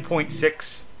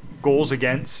 10.6 goals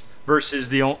against versus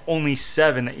the only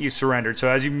 7 that you surrendered. So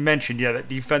as you mentioned, yeah, that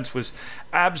defense was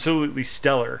absolutely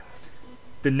stellar.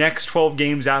 The next 12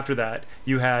 games after that,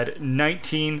 you had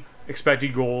 19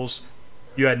 expected goals,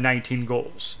 you had 19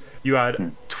 goals. You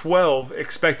had 12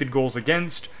 expected goals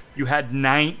against, you had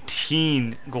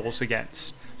 19 goals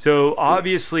against. So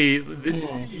obviously,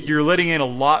 you're letting in a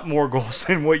lot more goals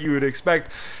than what you would expect.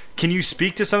 Can you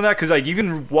speak to some of that? Because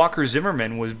even Walker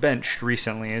Zimmerman was benched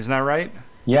recently, isn't that right?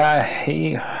 Yeah,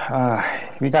 he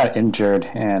got injured,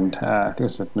 and I think it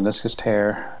was a meniscus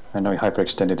tear. I know he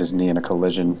hyperextended his knee in a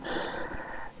collision.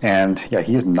 And yeah,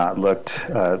 he has not looked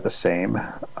the same.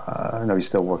 I know he's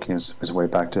still working his way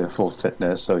back to full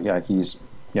fitness. So yeah, he's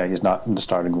not in the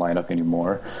starting lineup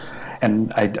anymore.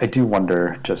 And I do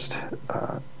wonder, just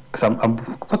because I'm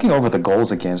looking over the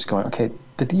goals again, just going, okay,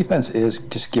 the defense is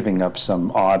just giving up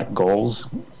some odd goals.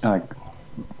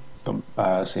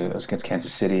 See, it was against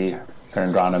Kansas City.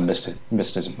 Aaron Grana missed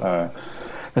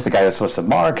the guy that's supposed to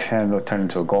mark, and it turned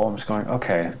into a goal. I'm just going,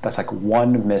 okay, that's like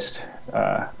one missed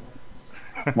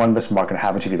mark, and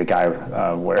happened to be the guy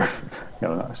where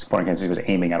Sporting Kansas City was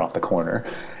aiming at off the corner.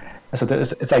 And so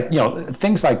it's like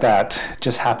things like that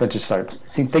just happen to start.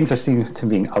 Things are seem to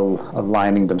be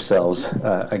aligning themselves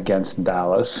against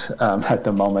Dallas at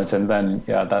the moment, and then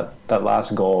that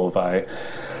last goal by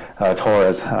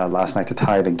Torres last night to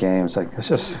tie the game.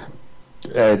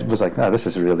 It was like this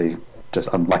is really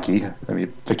just unlucky. I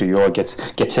mean, Victor Yoro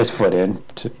gets his foot in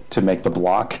to make the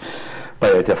block.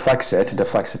 But it deflects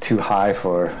it too high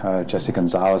for Jesse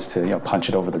Gonzalez to punch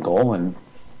it over the goal, and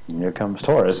here comes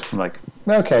Torres. I'm like,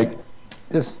 okay,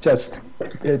 it just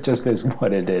is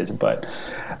what it is. But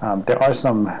there are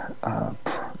some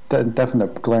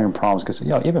definite glaring problems, because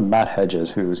even Matt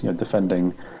Hedges, who's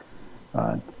defending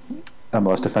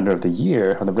MLS Defender of the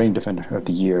Year, or the reigning Defender of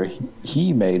the Year,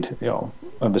 he made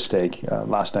a mistake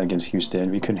last night against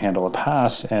Houston. We couldn't handle a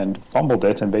pass and fumbled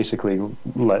it, and basically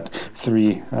let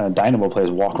 3 Dynamo players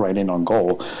walk right in on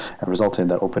goal, and resulted in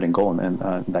that opening goal in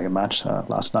that match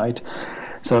last night.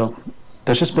 So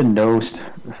there's just been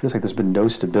it feels like there's been no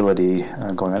stability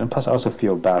going on. And plus, I also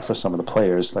feel bad for some of the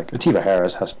players. Like Atiba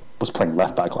Harris was playing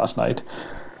left back last night,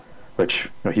 which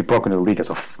he broke into the league as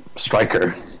a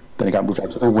striker. Then he got moved up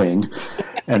to the wing,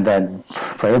 and then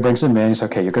Freire brings him in. He's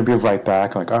like, okay, you're going to be a right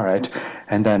back. I'm like, all right.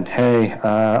 And then, hey,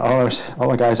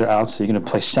 all our guys are out, so you're going to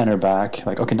play center back.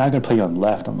 Like, okay, now I'm going to play you on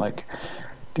left. I'm like,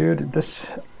 dude,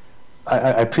 I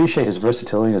appreciate his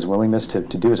versatility and his willingness to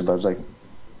do this, but I was like,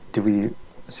 do we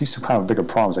see some kind of bigger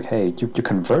problems? Like, hey, you're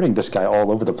converting this guy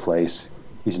all over the place.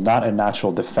 He's not a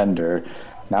natural defender.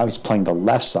 Now he's playing the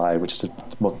left side, which is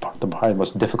probably the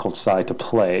most difficult side to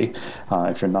play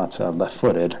if you're not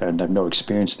left-footed and have no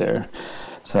experience there.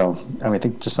 So, I mean, I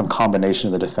think just some combination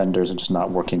of the defenders are just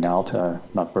not working out,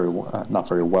 not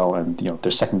very well, and they're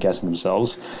second-guessing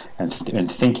themselves and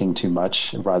thinking too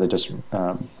much rather just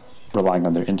relying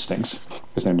on their instincts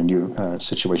because they're in a new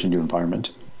situation, new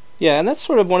environment. Yeah, and that's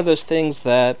sort of one of those things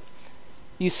that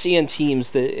you see in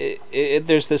teams that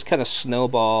there's this kind of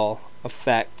snowball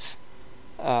effect.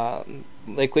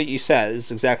 Like what you said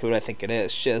is exactly what I think it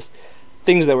is. Just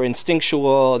things that were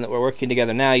instinctual and that were working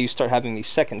together. Now you start having these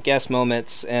second guess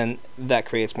moments, and that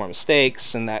creates more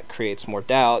mistakes, and that creates more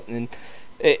doubt, and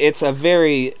it's a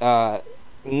very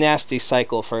nasty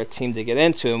cycle for a team to get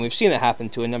into, and we've seen it happen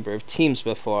to a number of teams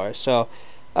before. So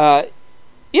it's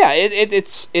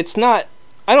not.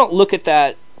 I don't look at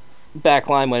that back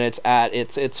line when it's at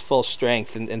its full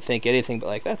strength and think anything but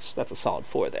like that's a solid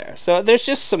 4 there. So there's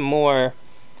just some more.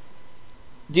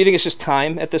 Do you think it's just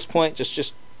time at this point?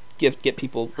 Just get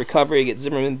people recovery, get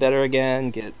Zimmerman better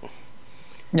again, get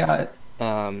Yeah,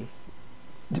 Um,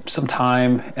 some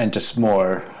time and just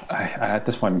more. At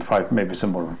this point, probably maybe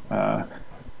some more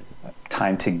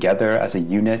time together as a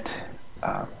unit,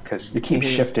 because you keep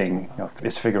shifting.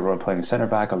 Is Figueroa playing center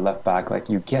back or left back? Like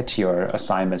you get your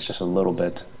assignments just a little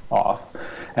bit off.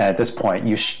 And at this point,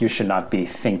 you should not be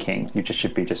thinking. You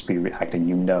just be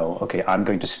reacting. Okay, I'm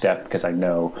going to step because I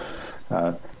know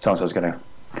so and so is going to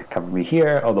cover me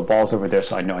here. Oh, the ball's over there,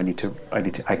 so I know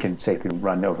I can safely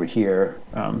run over here.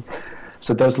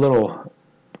 So those little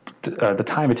the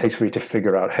time it takes for you to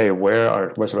figure out, hey,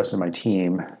 where's the rest of my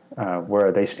team? Where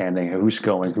are they standing? Who's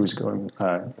going?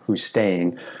 Who's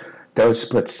staying? Those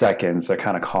split seconds are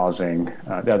kind of causing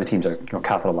the other teams are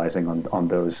capitalizing on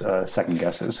those second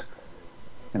guesses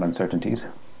and uncertainties.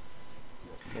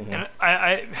 And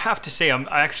I have to say, I'm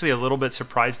actually a little bit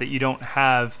surprised that you don't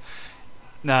have,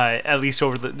 at least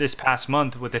over this past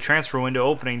month with the transfer window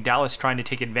opening, Dallas trying to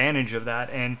take advantage of that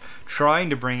and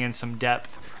trying to bring in some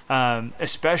depth,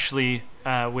 especially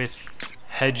with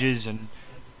Hedges and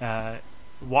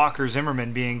Walker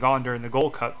Zimmerman being gone during the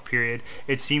Gold Cup period.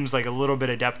 It seems like a little bit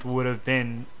of depth would have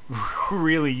been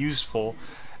really useful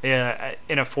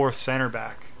in a fourth center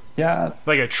back. Yeah,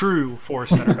 like a true fourth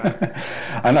center back.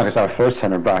 I know, because our first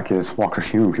center back is Walker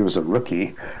Hughes. He was a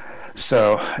rookie.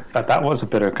 So that was a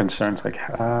bit of concern. It's like,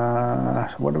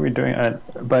 what are we doing?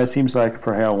 But it seems like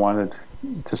Pereira wanted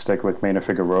to stick with Mena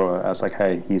Figueroa as like,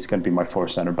 hey, he's going to be my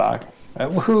fourth center back.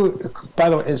 Who, by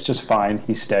the way, is just fine.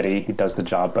 He's steady. He does the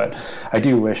job. But I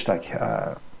do wish, like,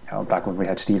 back when we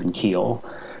had Stephen Keel,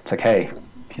 it's like, hey,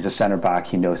 he's a center back.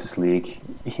 He knows his league.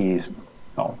 He's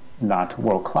not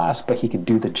world class, but he can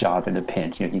do the job in a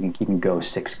pinch. He can go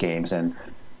 6 games and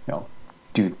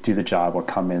do the job or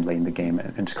come in late in the game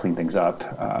and just clean things up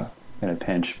in a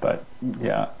pinch. But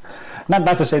yeah,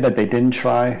 not to say that they didn't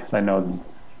try. I know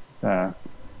Brian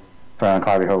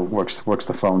Clavijo works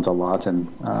the phones a lot and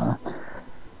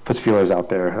puts feelers out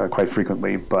there quite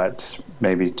frequently, but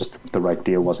maybe just the right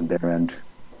deal wasn't there, and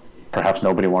perhaps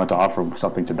nobody wanted to offer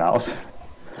something to Dallas.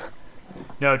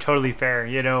 No, totally fair.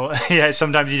 Yeah,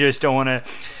 sometimes you just don't want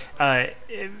to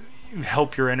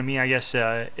help your enemy, I guess,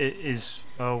 is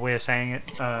a way of saying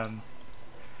it.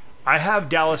 I have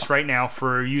Dallas right now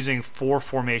for using 4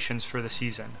 formations for the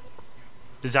season.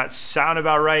 Does that sound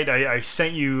about right? I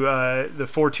sent you the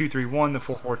 4-2-3-1, the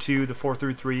 4-4-2, the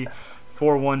 4-3-3,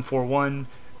 4-1-4-1.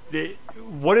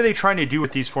 What are they trying to do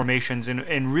with these formations,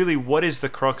 and really what is the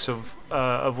crux of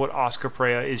what Oscar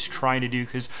Pereira is trying to do?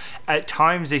 Because at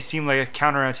times they seem like a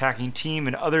counter-attacking team,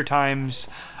 and other times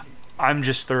I'm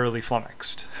just thoroughly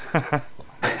flummoxed.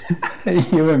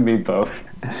 You and me both.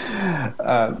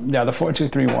 Yeah, the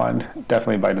 4-2-3-1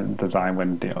 definitely by design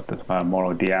when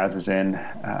Mauro Diaz is in,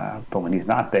 but when he's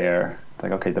not there, it's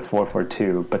like, okay, the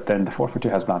 4-4-2. But then the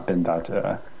 4-4-2 has not been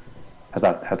has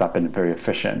not been very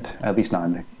efficient, at least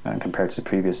not compared to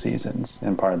previous seasons.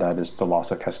 And part of that is the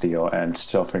loss of Castillo and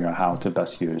still figuring out how to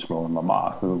best use Roland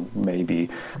Lamah, who may be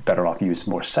better off used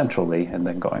more centrally, and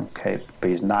then going, okay, but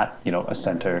he's not a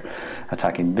center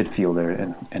attacking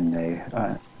midfielder and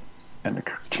a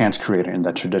chance creator in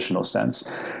that traditional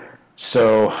sense.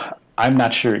 So I'm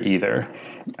not sure either.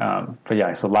 But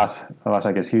yeah, so last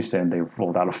against Houston, they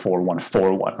rolled out a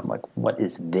 4-1-4-1. I'm like, what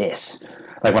is this?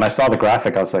 Like when I saw the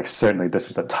graphic, I was like, certainly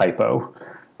this is a typo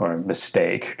or a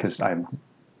mistake, because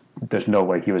there's no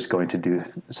way he was going to do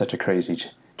such a crazy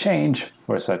change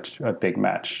for such a big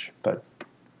match. But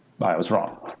I was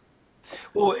wrong.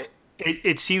 Well,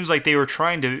 it seems like they were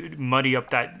trying to muddy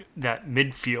up that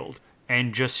midfield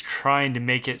and just trying to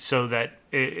make it so that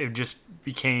it just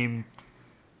became,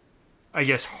 I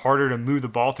guess, harder to move the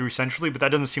ball through centrally. But that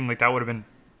doesn't seem like that would have been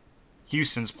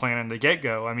Houston's plan in the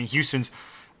get-go. I mean, Houston's...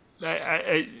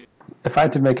 If I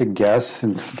had to make a guess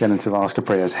and get into Oscar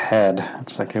Pereira's head,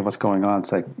 it's like, hey, what's going on?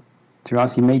 It's like, to be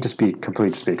honest, he may just be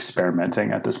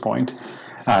experimenting at this point,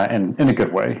 and in a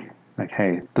good way. Like,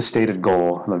 hey, the stated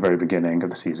goal in the very beginning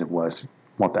of the season was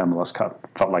want the MLS Cup.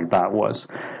 Felt like that was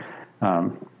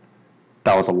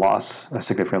a loss, a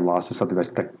significant loss. It's something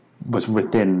that was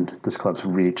within this club's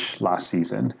reach last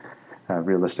season,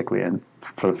 realistically, and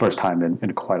for the first time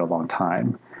in quite a long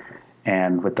time.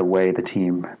 And with the way the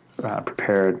team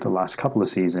prepared the last couple of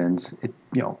seasons, it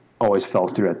always fell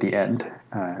through at the end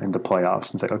in the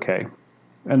playoffs. It's like, okay,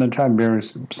 and then try and mirror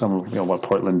some of what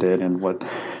Portland did and what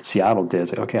Seattle did.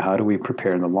 It's like, okay, how do we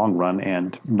prepare in the long run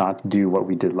and not do what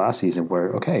we did last season, where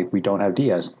okay, we don't have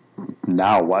Diaz,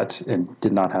 now what? And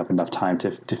did not have enough time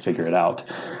to figure it out.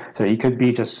 So he could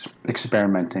be just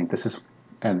experimenting.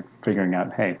 And figuring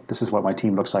out, hey, this is what my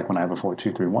team looks like when I have a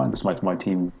 4-2-3-1. This is what my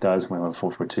team does when I have a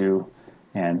 4-4-2,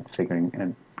 and figuring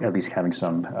and at least having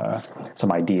some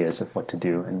ideas of what to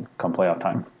do and come playoff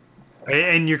time.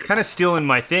 And you're kind of stealing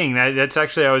my thing. That's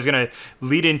actually, I was going to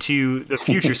lead into the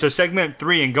future. So segment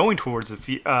 3 and going towards the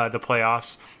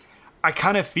playoffs, I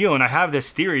kind of feel, and I have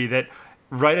this theory that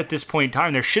right at this point in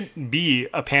time, there shouldn't be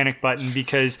a panic button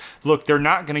because, look, they're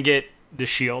not going to get the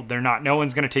Shield. They're not. No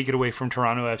one's going to take it away from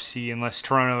Toronto FC unless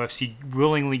Toronto FC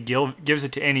willingly gives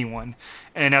it to anyone.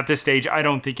 And at this stage, I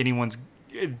don't think anyone's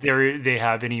there. They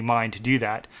have any mind to do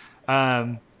that.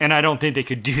 And I don't think they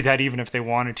could do that even if they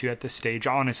wanted to at this stage,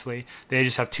 honestly. They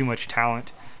just have too much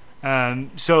talent.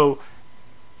 So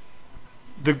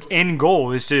the end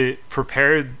goal is to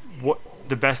prepare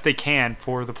the best they can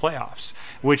for the playoffs,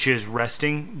 which is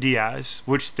resting Diaz,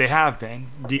 which they have been.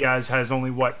 Diaz has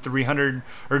only, 300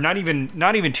 or not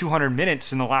even 200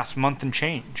 minutes in the last month and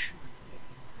change.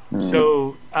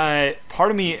 So part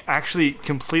of me actually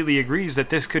completely agrees that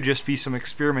this could just be some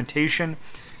experimentation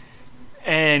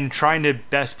and trying to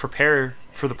best prepare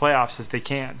for the playoffs as they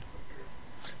can.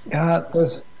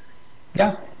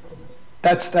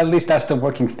 That's at least that's the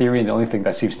working theory and the only thing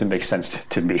that seems to make sense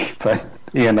to me. But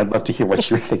Ian, I'd love to hear what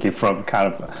you're thinking from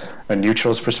kind of a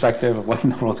neutral's perspective of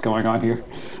what's going on here.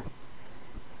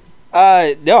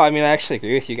 No, I mean, I actually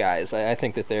agree with you guys. I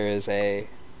think that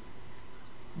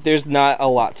there's not a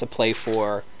lot to play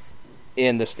for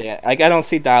in the stand. Like, I don't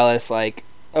see Dallas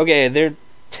okay, they're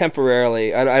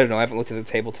temporarily, I don't know, I haven't looked at the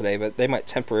table today, but they might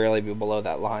temporarily be below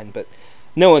that line, but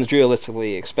no one's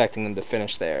realistically expecting them to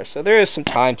finish there. So there is some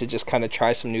time to just kind of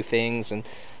try some new things, and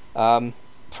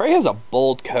Frey has a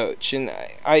bold coach, and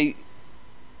I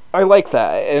like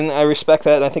that, and I respect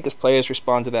that, and I think his players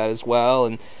respond to that as well,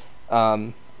 and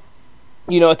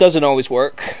it doesn't always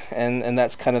work, and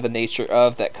that's kind of the nature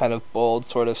of that kind of bold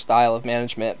sort of style of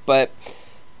management, but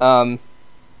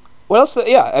what else?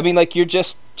 You're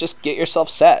just get yourself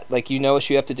set. What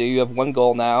you have to do. You have one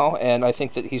goal now, and I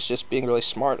think that he's just being really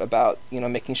smart about,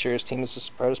 making sure his team is as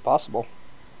prepared as possible.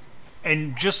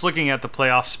 And just looking at the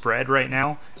playoff spread right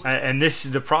now, and this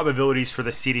is the probabilities for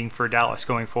the seeding for Dallas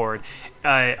going forward.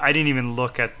 I didn't even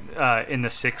look at in the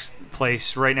 6th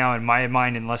place right now in my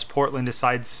mind, unless Portland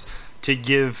decides to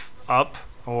give up,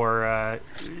 or I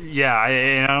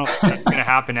don't think that's going to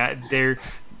happen.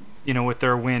 With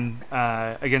their win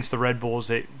against the Red Bulls,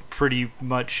 they pretty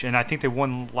much, and I think they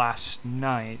won last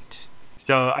night.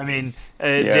 So, I mean,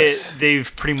 yes.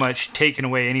 they've pretty much taken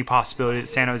away any possibility that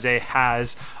San Jose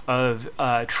has of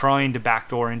trying to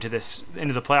backdoor into the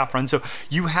playoff run. So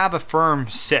you have a firm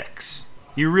 6.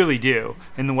 You really do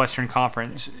in the Western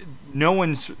Conference. No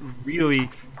one's really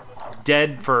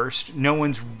dead first. No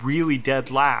one's really dead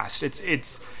last.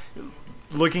 It's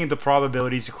looking at the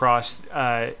probabilities across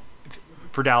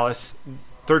for Dallas,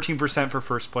 13% for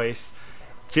first place,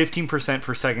 15%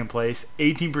 for second place,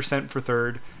 18% for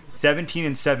third, 17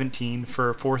 and 17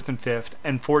 for fourth and fifth,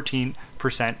 and 14%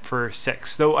 for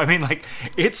sixth. So, I mean,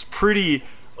 it's pretty,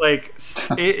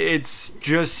 it's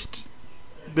just,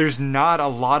 there's not a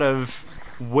lot of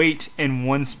weight in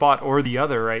one spot or the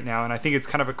other right now, and I think it's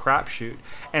kind of a crapshoot.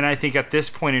 And I think at this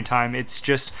point in time, it's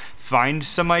just find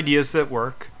some ideas that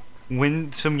work,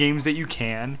 win some games that you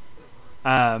can,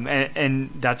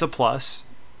 and that's a plus.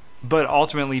 But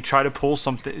ultimately, try to pull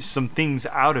some things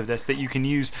out of this that you can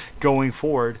use going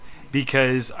forward.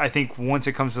 Because I think once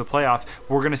it comes to the playoff,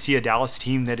 we're going to see a Dallas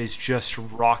team that is just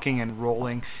rocking and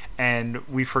rolling, and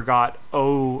we forgot,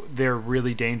 they're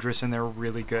really dangerous and they're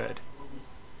really good.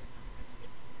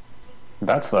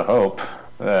 That's the hope.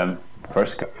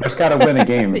 First got to win a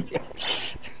game.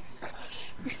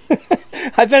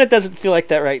 I bet it doesn't feel like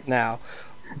that right now.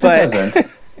 But, it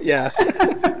doesn't. Yeah.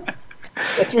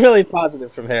 That's really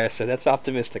positive from Harrison. That's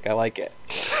optimistic. I like it.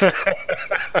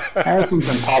 Harrison's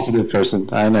a positive person.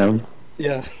 I know.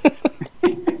 Yeah.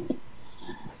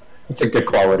 It's a good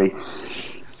quality.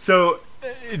 So,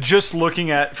 just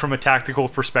looking at from a tactical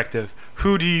perspective,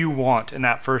 who do you want in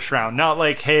that first round? Not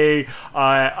hey,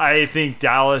 I think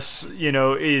Dallas,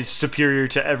 is superior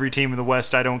to every team in the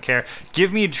West. I don't care.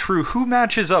 Give me who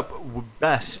matches up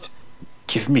best.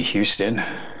 Give me Houston.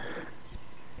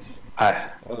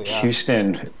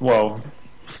 Houston. Well,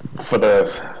 for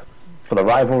the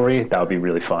rivalry, that would be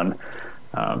really fun.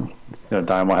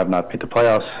 Dynamo have not made the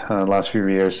playoffs the last few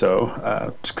years,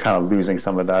 so just kind of losing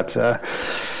some of that,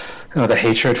 the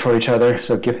hatred for each other.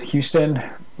 So give Houston.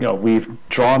 We've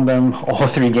drawn them all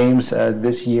 3 games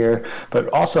this year, but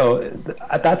also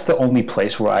that's the only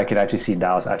place where I could actually see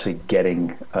Dallas actually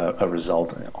getting a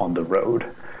result on the road.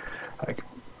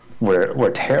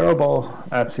 We're terrible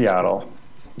at Seattle.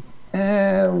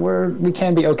 We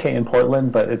can be okay in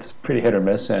Portland, but it's pretty hit or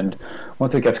miss. And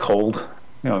once it gets cold,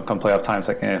 come playoff time, it's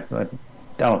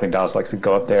don't think Dallas likes to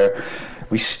go up there.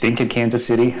 We stink in Kansas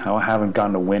City. I haven't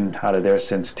gotten a win out of there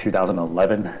since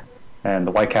 2011, and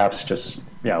the Whitecaps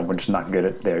we're just not good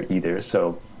at there either.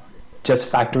 So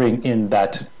just factoring in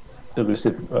that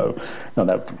elusive,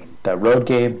 that road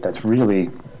game that's really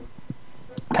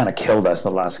kind of killed us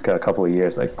the last couple of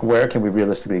years. Like, where can we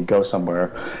realistically go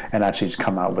somewhere and actually just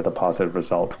come out with a positive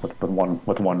result with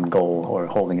one goal, or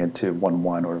holding it to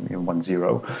 1-1 or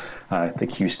 1-0? I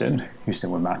think Houston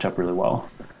would match up really well.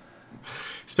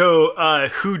 So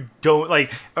who don't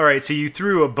like? All right, so you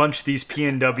threw a bunch of these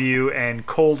PNW and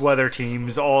cold weather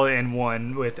teams all in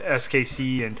one with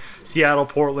SKC and Seattle,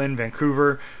 Portland,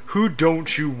 Vancouver. Who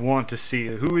don't you want to see?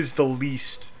 Who is the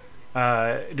least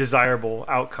desirable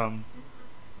outcome?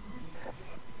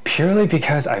 Purely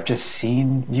because I've just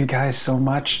seen you guys so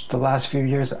much the last few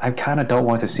years, I kind of don't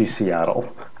want to see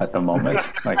Seattle at the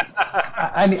moment. Like,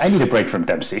 I need a break from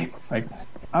Dempsey. Like,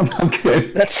 I'm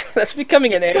good. That's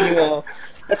becoming an annual.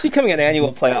 That's becoming an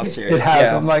annual playoff series. It has.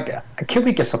 Yeah. I'm like, can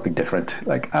we get something different?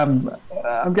 Like, I'm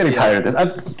getting tired of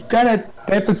this.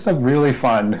 They've been some really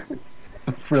fun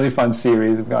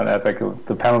series. We've gone epic.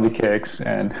 The penalty kicks,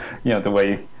 and the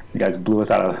way you guys knocked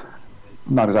us out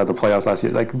of the playoffs last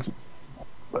year. Like,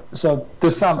 so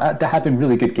there's some that have been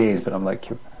really good games, but I'm like,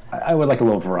 I would like a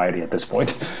little variety at this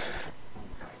point.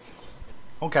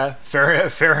 Okay,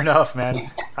 fair enough, man.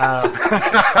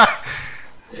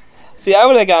 See, I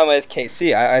would have gone with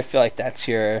KC. I feel like that's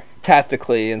your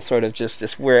tactically and sort of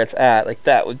just where it's at. Like,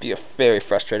 that would be a very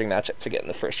frustrating matchup to get in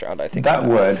the first round, I think. That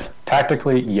would.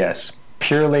 Tactically, yes.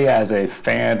 Purely as a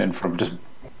fan and from just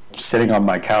sitting on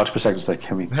my couch perspective, it's like,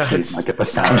 can we please not get the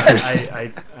Sounders?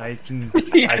 I can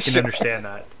Sure. understand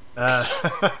that.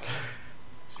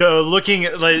 So looking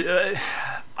at,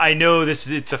 I know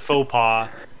it's a faux pas.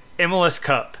 MLS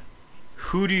Cup.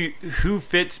 Who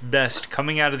fits best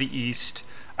coming out of the East?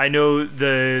 I know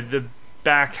the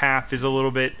back half is a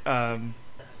little bit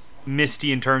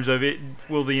misty in terms of it.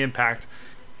 Will the Impact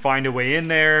find a way in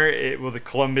there? Will the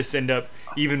Columbus end up,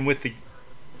 even with the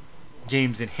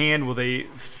games in hand, will they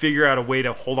figure out a way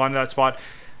to hold on to that spot?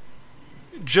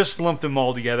 Just lump them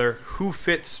all together. Who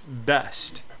fits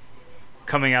best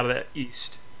coming out of the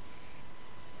East?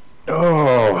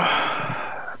 Oh,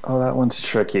 that one's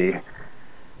tricky.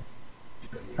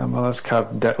 MLS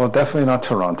Cup, definitely not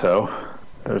Toronto.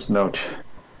 There's no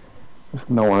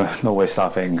way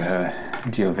stopping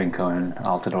Giovinco and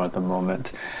Altidore at the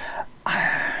moment.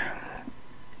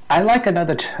 I like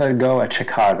another go at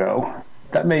Chicago.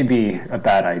 That may be a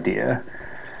bad idea,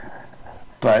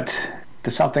 but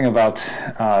there's something about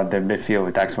their midfield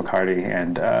with Dax McCarty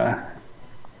and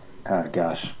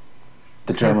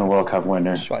the German World Cup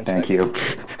winner. Thank you,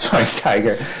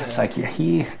 Schweinsteiger. It's like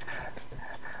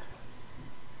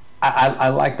I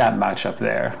like that matchup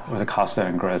there with Acosta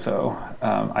and Grezzo.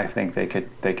 I think they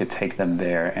could take them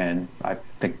there, and I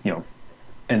think in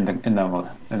the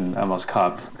MLS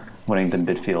Cup, winning the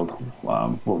midfield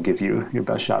will give you your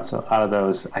best shot. So out of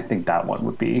those, I think that one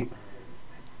would be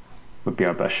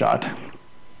our best shot.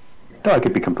 Though I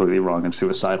could be completely wrong and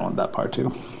suicidal on that part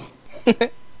too.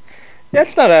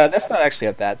 That's not actually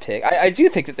a bad pick. I do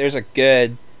think that there's a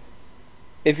good.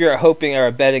 If you're hoping or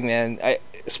a betting man,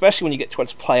 especially when you get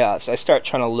towards playoffs, I start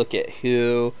trying to look at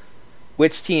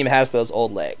which team has those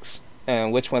old legs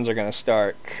and which ones are going to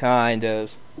start kind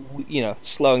of,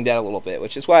 slowing down a little bit.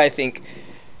 Which is why I think,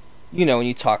 when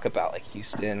you talk about like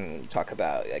Houston, when you talk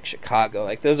about like Chicago,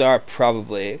 like those are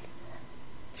probably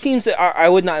teams that I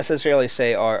would not necessarily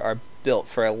say are built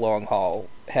for a long haul,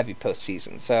 heavy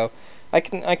postseason. So I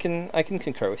can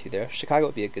concur with you there. Chicago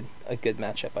would be a good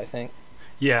matchup, I think.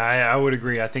 Yeah, I would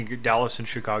agree. I think Dallas and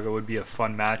Chicago would be a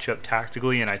fun matchup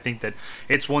tactically, and I think that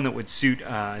it's one that would suit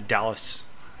Dallas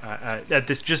at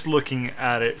this. Just looking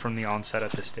at it from the onset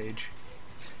at this stage.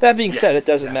 That being said, it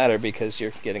doesn't matter because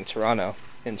you're getting Toronto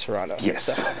in Toronto.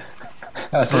 Yes. So.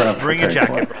 That's what I'm Bring a preparing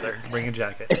jacket, for. brother. Bring a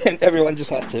jacket. And everyone just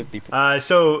has to be.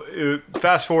 So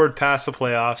fast forward past the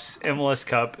playoffs, MLS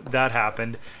Cup, that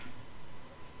happened.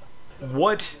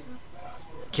 What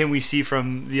can we see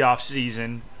from the off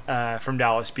season? From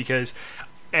Dallas, because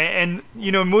and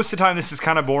most of the time this is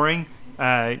kind of boring,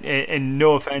 and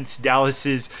no offense, Dallas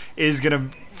is gonna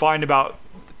find about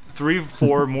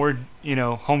 3-4 more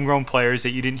homegrown players that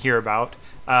you didn't hear about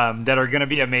that are gonna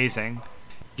be amazing.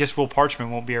 Guess Will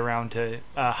Parchment won't be around to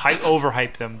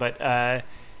overhype them, but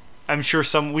I'm sure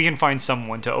we can find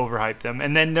someone to overhype them,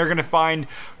 and then they're gonna find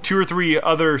 2 or 3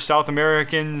 other South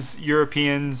Americans,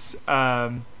 Europeans,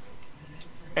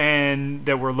 and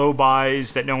that were low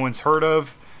buys that no one's heard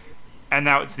of, and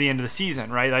now it's the end of the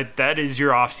season, right? Like, that is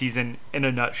your off season in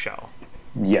a nutshell.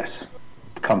 Yes,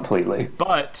 completely.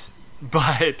 But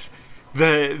but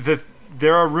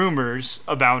there are rumors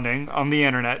abounding on the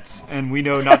internets, and we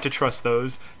know not to trust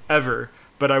those ever.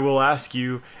 But I will ask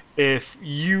you if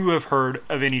you have heard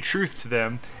of any truth to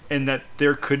them, and that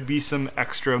there could be some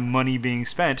extra money being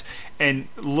spent. And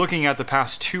looking at the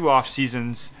past 2 off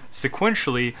seasons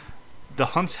sequentially, the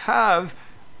Hunts have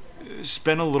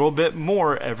spent a little bit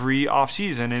more every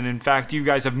offseason, and in fact you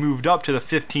guys have moved up to the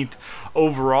 15th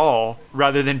overall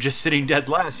rather than just sitting dead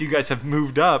last. You guys have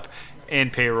moved up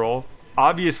in payroll.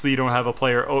 Obviously you don't have a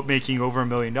player making over $1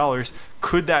 million.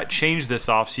 Could that change this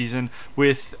offseason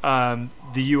with the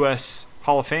U.S.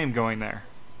 Hall of Fame going there?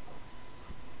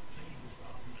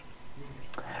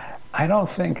 I don't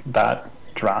think that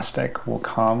drastic will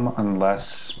come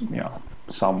unless,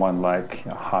 someone like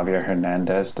Javier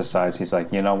Hernandez decides he's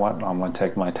like, you know what, I'm going to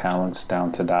take my talents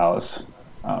down to Dallas.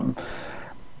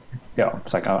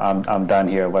 It's like I'm done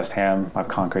here at West Ham. I've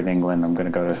conquered England. I'm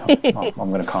going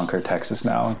to conquer Texas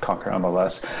now and conquer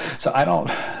MLS. So I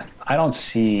don't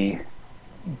see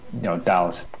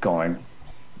Dallas going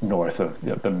north of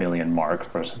the million mark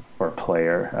for a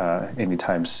player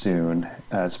anytime soon,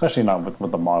 especially not with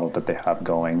the model that they have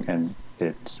going, and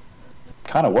it's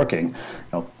kind of working.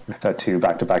 We've had 2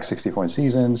 back-to-back 60-point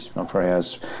seasons. Pereira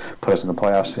has put us in the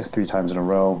playoffs 3 times in a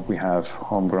row. We have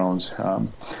homegrowns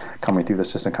coming through the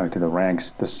system, coming through the ranks.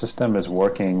 The system is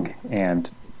working,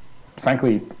 and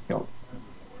frankly,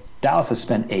 Dallas has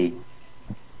spent a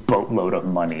boatload of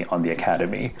money on the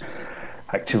academy.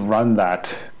 Like, to run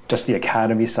that, just the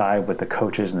academy side with the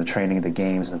coaches and the training, the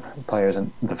games and the players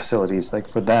and the facilities, like,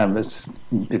 for them, it's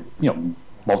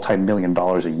multi-million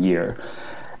dollars a year.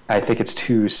 I think it's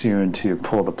too soon to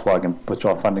pull the plug and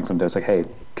withdraw funding from this. Like, hey,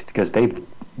 because to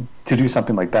do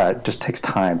something like that just takes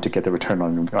time to get the return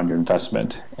on your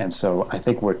investment. And so I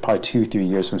think we're probably 2-3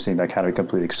 years from seeing that academy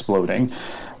completely exploding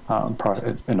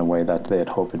in a way that they had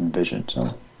hoped and envisioned.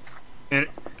 So,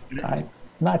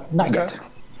 not yet.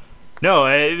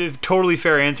 No, totally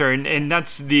fair answer, and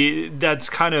that's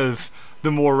kind of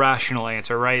the more rational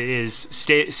answer, right? Is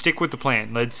stick with the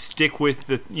plan. Let's stick with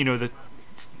the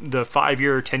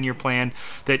 5-year or 10-year plan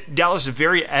that Dallas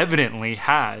very evidently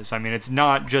has. I mean, it's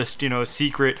not just a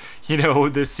secret,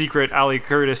 the secret Ali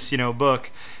Curtis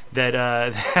book that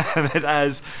that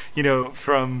has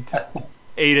from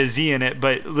A to Z in it,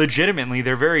 but legitimately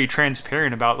they're very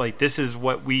transparent about, like, this is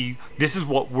what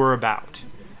we're about.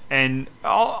 And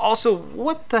also,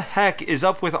 what the heck is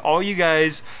up with all you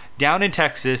guys down in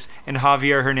Texas and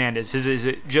Javier Hernandez? Is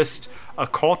it just a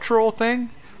cultural thing?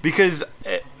 Because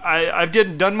I've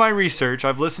done my research.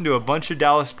 I've listened to a bunch of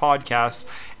Dallas podcasts,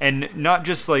 and not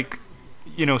just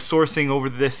sourcing over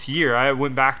this year. I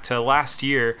went back to last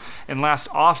year and last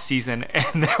off season,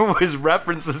 and there was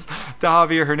references to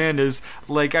Javier Hernandez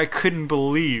like I couldn't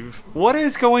believe. What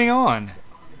is going on?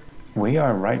 We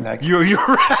are right next. You're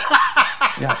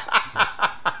Yeah.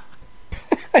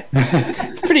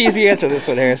 Pretty easy answer this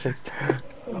one, Harrison.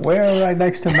 We're right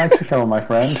next to Mexico, my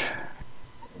friend.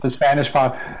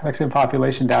 The Mexican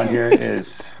population down here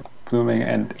is blooming,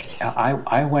 and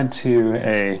I went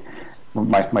to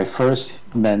my first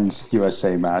men's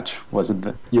USA match was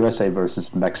the USA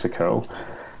versus Mexico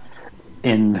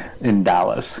in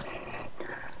Dallas.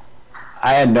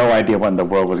 I had no idea when the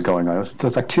world was going on. It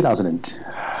was like 2002,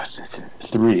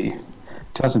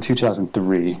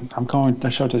 2003. I'm going to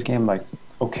show this game like,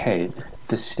 okay,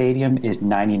 the stadium is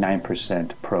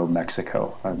 99% pro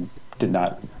Mexico.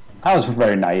 I was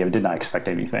very naive, did not expect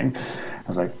anything. I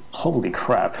was like, holy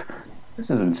crap, this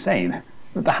is insane.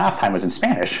 The halftime was in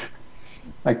Spanish.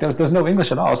 Like, there's no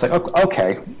English at all. I was like,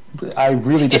 okay, I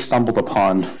really just stumbled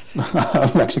upon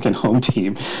a Mexican home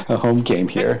team, a home game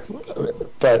here.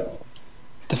 But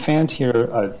the fans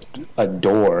here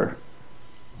adore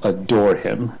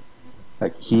him.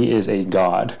 Like, he is a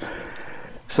god.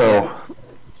 So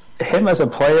him as a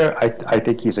player, I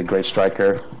think he's a great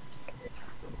striker.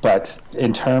 But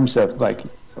in terms of, like,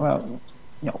 the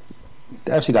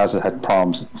FC Dallas has had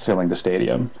problems filling the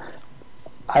stadium.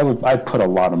 I'd put a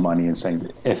lot of money in saying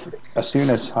if as soon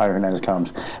as Javier Hernandez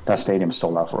comes, that stadium's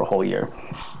sold out for a whole year.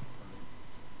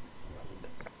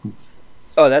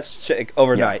 Oh, that's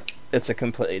overnight. Yeah. It's a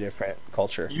completely different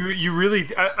culture. You really,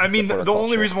 I mean, the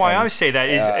only reason why I say that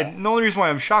is, and the only reason why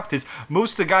I'm shocked is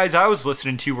most of the guys I was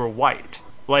listening to were white.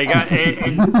 Like,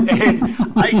 and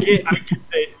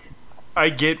I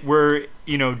get where,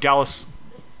 Dallas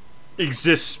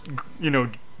exists,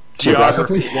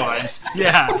 geography wise.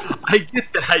 Yeah, I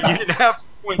get that. You didn't have to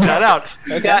point that out.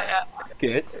 Okay.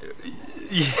 Good.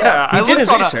 Yeah, he did his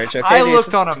research. Okay, I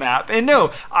looked on a map, and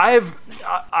no, I've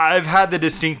had the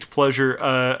distinct pleasure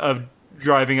of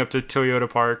driving up to Toyota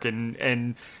Park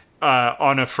and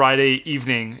on a Friday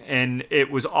evening, and it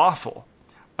was awful.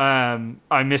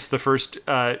 I missed the first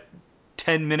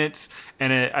 10 minutes,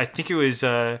 and I think it was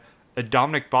a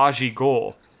Dominic Baji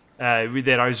goal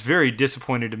that I was very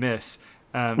disappointed to miss.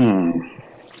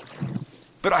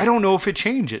 But I don't know if it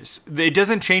changes. It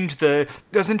doesn't change the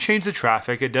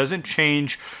traffic. It doesn't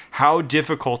change how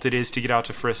difficult it is to get out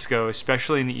to Frisco,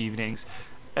 especially in the evenings.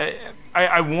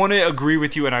 I want to agree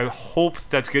with you, and I hope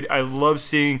that's good. I love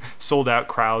seeing sold out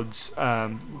crowds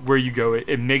where you go.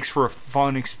 It makes for a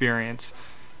fun experience.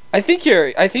 I think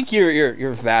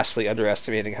you're vastly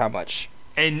underestimating how much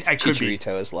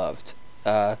Chicharito is loved.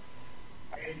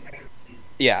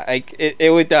 Yeah,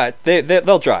 it would.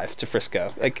 They'll drive to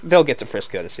Frisco. Like they'll get to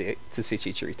Frisco to see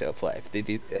Chicharito play.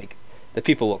 The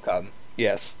people will come.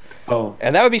 Yes. Oh,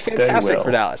 and that would be fantastic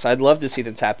for Dallas. I'd love to see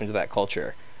them tap into that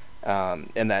culture,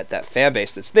 and that fan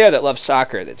base that's there that loves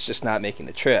soccer that's just not making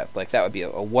the trip. Like that would be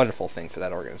a wonderful thing for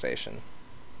that organization.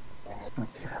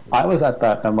 I was at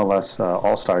that MLS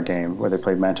All-Star game where they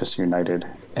played Manchester United,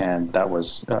 and that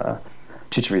was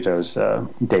Chicharito's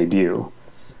debut.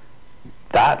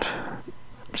 That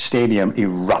stadium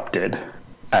erupted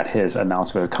at his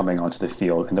announcement of coming onto the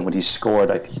field, and then when he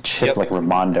scored, I think he chipped like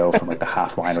Raimondo from like the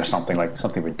half line or something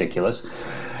ridiculous.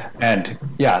 And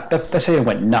yeah, that stadium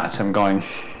went nuts. I'm going,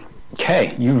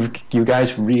 okay, you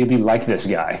guys really like this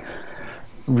guy,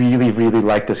 really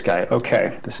like this guy.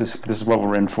 Okay, this is what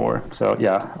we're in for. So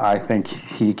yeah, I think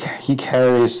he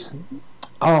carries.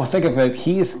 Oh, think of it.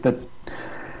 He's the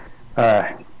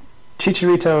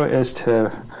Chicharito is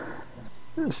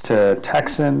to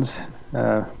Texans,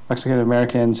 Mexican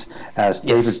Americans, as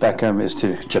David Beckham is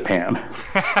to Japan.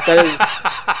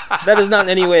 That is not in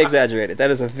any way exaggerated. That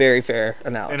is a very fair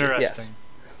analogy. Interesting. Yes.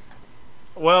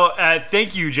 Well,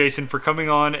 thank you, Jason, for coming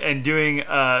on and doing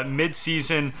a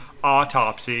mid-season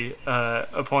autopsy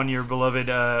upon your beloved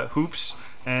Hoops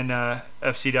and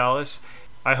FC Dallas.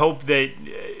 I hope that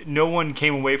no one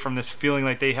came away from this feeling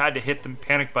like they had to hit the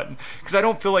panic button, because I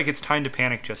don't feel like it's time to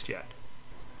panic just yet.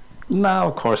 No,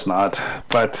 of course not.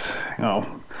 But,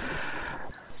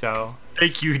 So,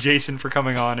 thank you, Jason, for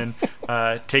coming on and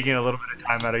taking a little bit of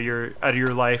time out of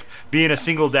your life, being a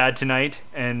single dad tonight,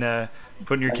 and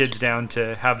putting your kids down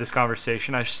to have this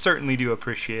conversation. I certainly do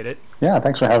appreciate it. Yeah,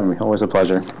 thanks for having me. Always a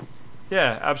pleasure.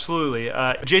 Yeah, absolutely.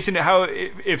 Jason,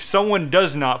 if someone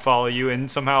does not follow you and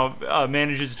somehow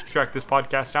manages to track this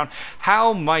podcast down,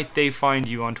 how might they find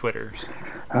you on Twitter?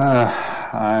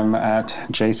 I'm at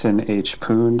Jason H.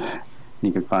 Poon.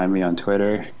 You can find me on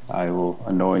Twitter. I will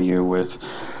annoy you with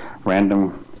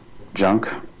random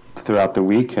junk throughout the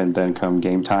week, and then come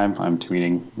game time, I'm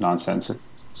tweeting nonsense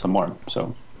some more.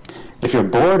 So if you're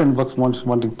bored and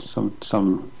wanting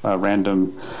some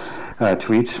random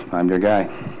tweets, I'm your guy.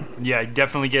 Yeah,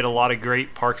 definitely get a lot of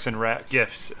great Parks and Rec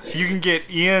gifts. You can get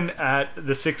Ian at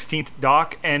the 16th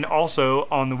Doc, and also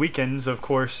on the weekends, of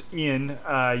course, Ian,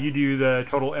 you do the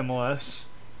Total MLS.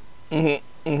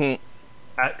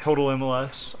 At Total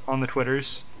MLS on the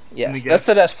Twitters. Yes, that's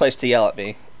the best place to yell at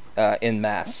me in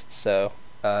mass. So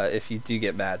if you do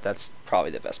get mad, that's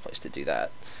probably the best place to do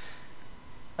that.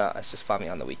 It's just find me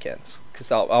on the weekends,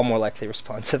 because I'll more likely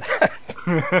respond to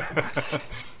that.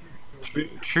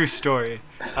 True story.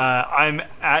 I'm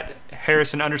at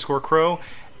Harrison_Crow,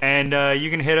 and you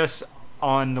can hit us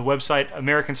on the website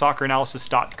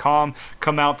AmericanSoccerAnalysis.com.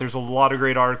 Come out. There's a lot of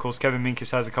great articles. Kevin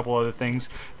Minkus has a couple other things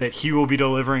that he will be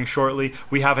delivering shortly.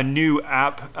 We have a new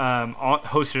app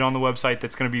hosted on the website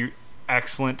that's going to be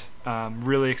excellent.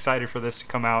 Really excited for this to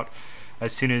come out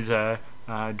as soon as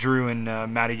Drew and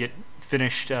Maddie get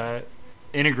finished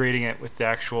integrating it with the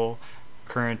actual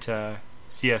current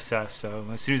CSS. So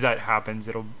as soon as that happens,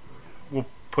 we'll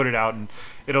put it out, and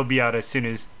it'll be out as soon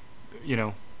as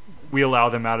we allow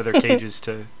them out of their cages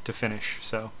to finish.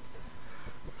 So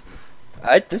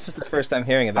this is the first time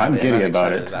hearing about it. I'm giddy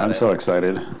about it. I'm so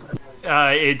excited.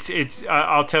 It's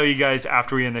I'll tell you guys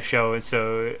after we end the show,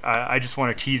 so I just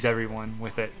want to tease everyone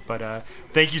with it. But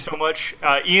thank you so much,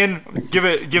 Ian. Give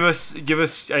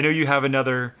us. I know you have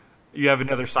another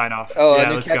sign off. Oh, yeah,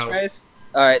 let's catchphrase.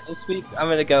 All right, this week I'm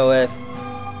gonna go with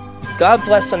God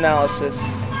bless analysis,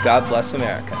 God bless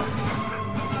America.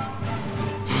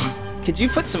 Could you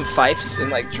put some fifes and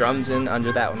like drums in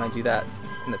under that when I do that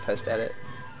in the post edit?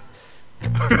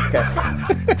 Okay.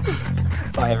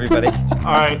 Bye, everybody.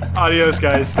 All right, adios,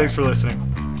 guys. Thanks for listening.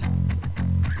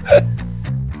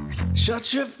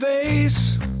 Shut your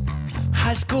face,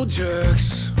 high school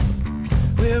jerks.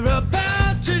 We're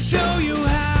about to show you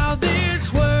how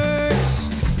this works.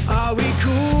 Are we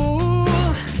cool?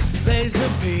 Laser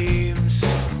beams.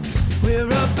 We're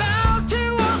about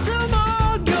to awesome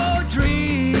all your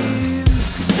dreams.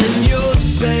 And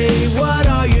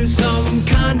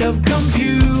kind of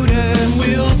computer.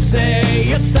 We'll say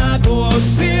a cyborg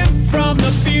pimp from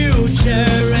the future,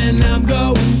 and I'm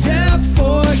going down.